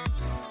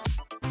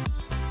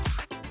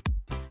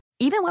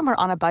 Even when we're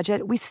on a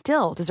budget, we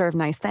still deserve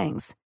nice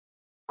things.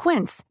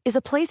 Quince is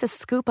a place to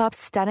scoop up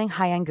stunning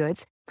high-end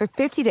goods for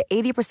 50 to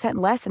 80%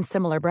 less than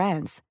similar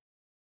brands.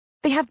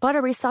 They have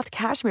buttery soft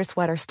cashmere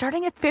sweaters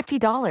starting at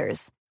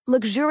 $50,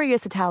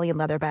 luxurious Italian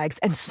leather bags,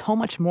 and so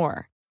much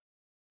more.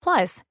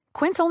 Plus,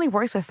 Quince only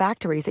works with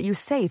factories that use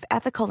safe,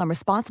 ethical, and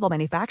responsible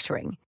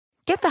manufacturing.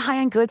 Get the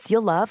high-end goods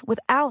you'll love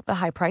without the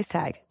high price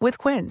tag with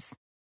Quince.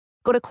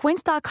 Go to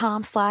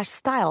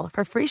quince.com/style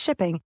for free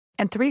shipping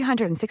and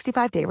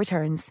 365-day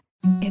returns.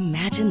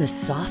 Imagine the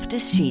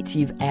softest sheets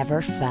you've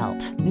ever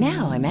felt.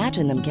 Now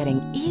imagine them getting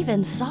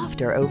even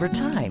softer over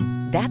time.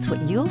 That's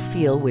what you'll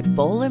feel with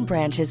Boll &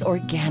 Branch's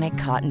organic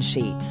cotton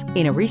sheets.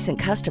 In a recent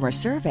customer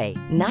survey,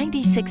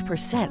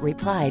 96%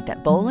 replied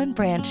that Boll &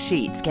 Branch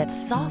sheets get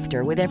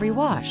softer with every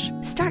wash.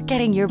 Start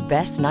getting your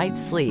best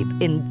night's sleep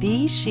in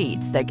these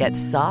sheets that get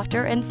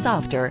softer and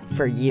softer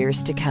for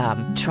years to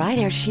come. Try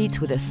their sheets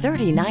with a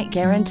 30-night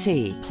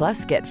guarantee.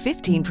 Plus, get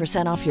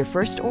 15% off your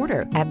first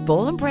order at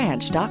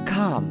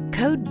bollandbranch.com.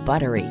 Code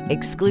BUTTERY.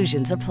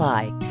 Exclusions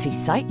apply. See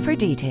site for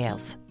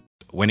details.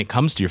 When it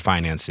comes to your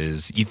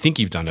finances, you think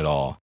you've done it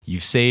all.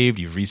 You've saved,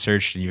 you've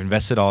researched, and you've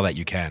invested all that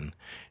you can.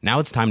 Now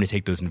it's time to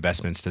take those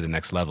investments to the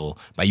next level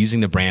by using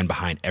the brand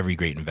behind every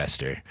great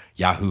investor,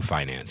 Yahoo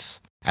Finance.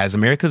 As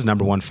America's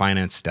 #1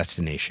 finance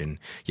destination,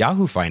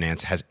 Yahoo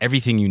Finance has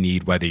everything you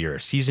need, whether you're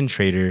a seasoned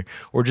trader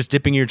or just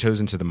dipping your toes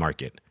into the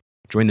market.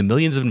 Join the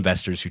millions of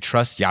investors who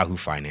trust Yahoo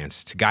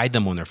Finance to guide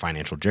them on their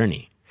financial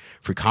journey.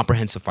 For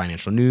comprehensive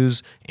financial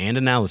news and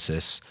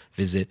analysis,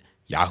 visit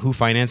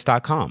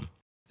yahoofinance.com,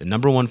 the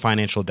 #1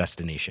 financial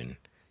destination,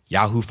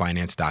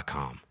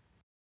 yahoofinance.com.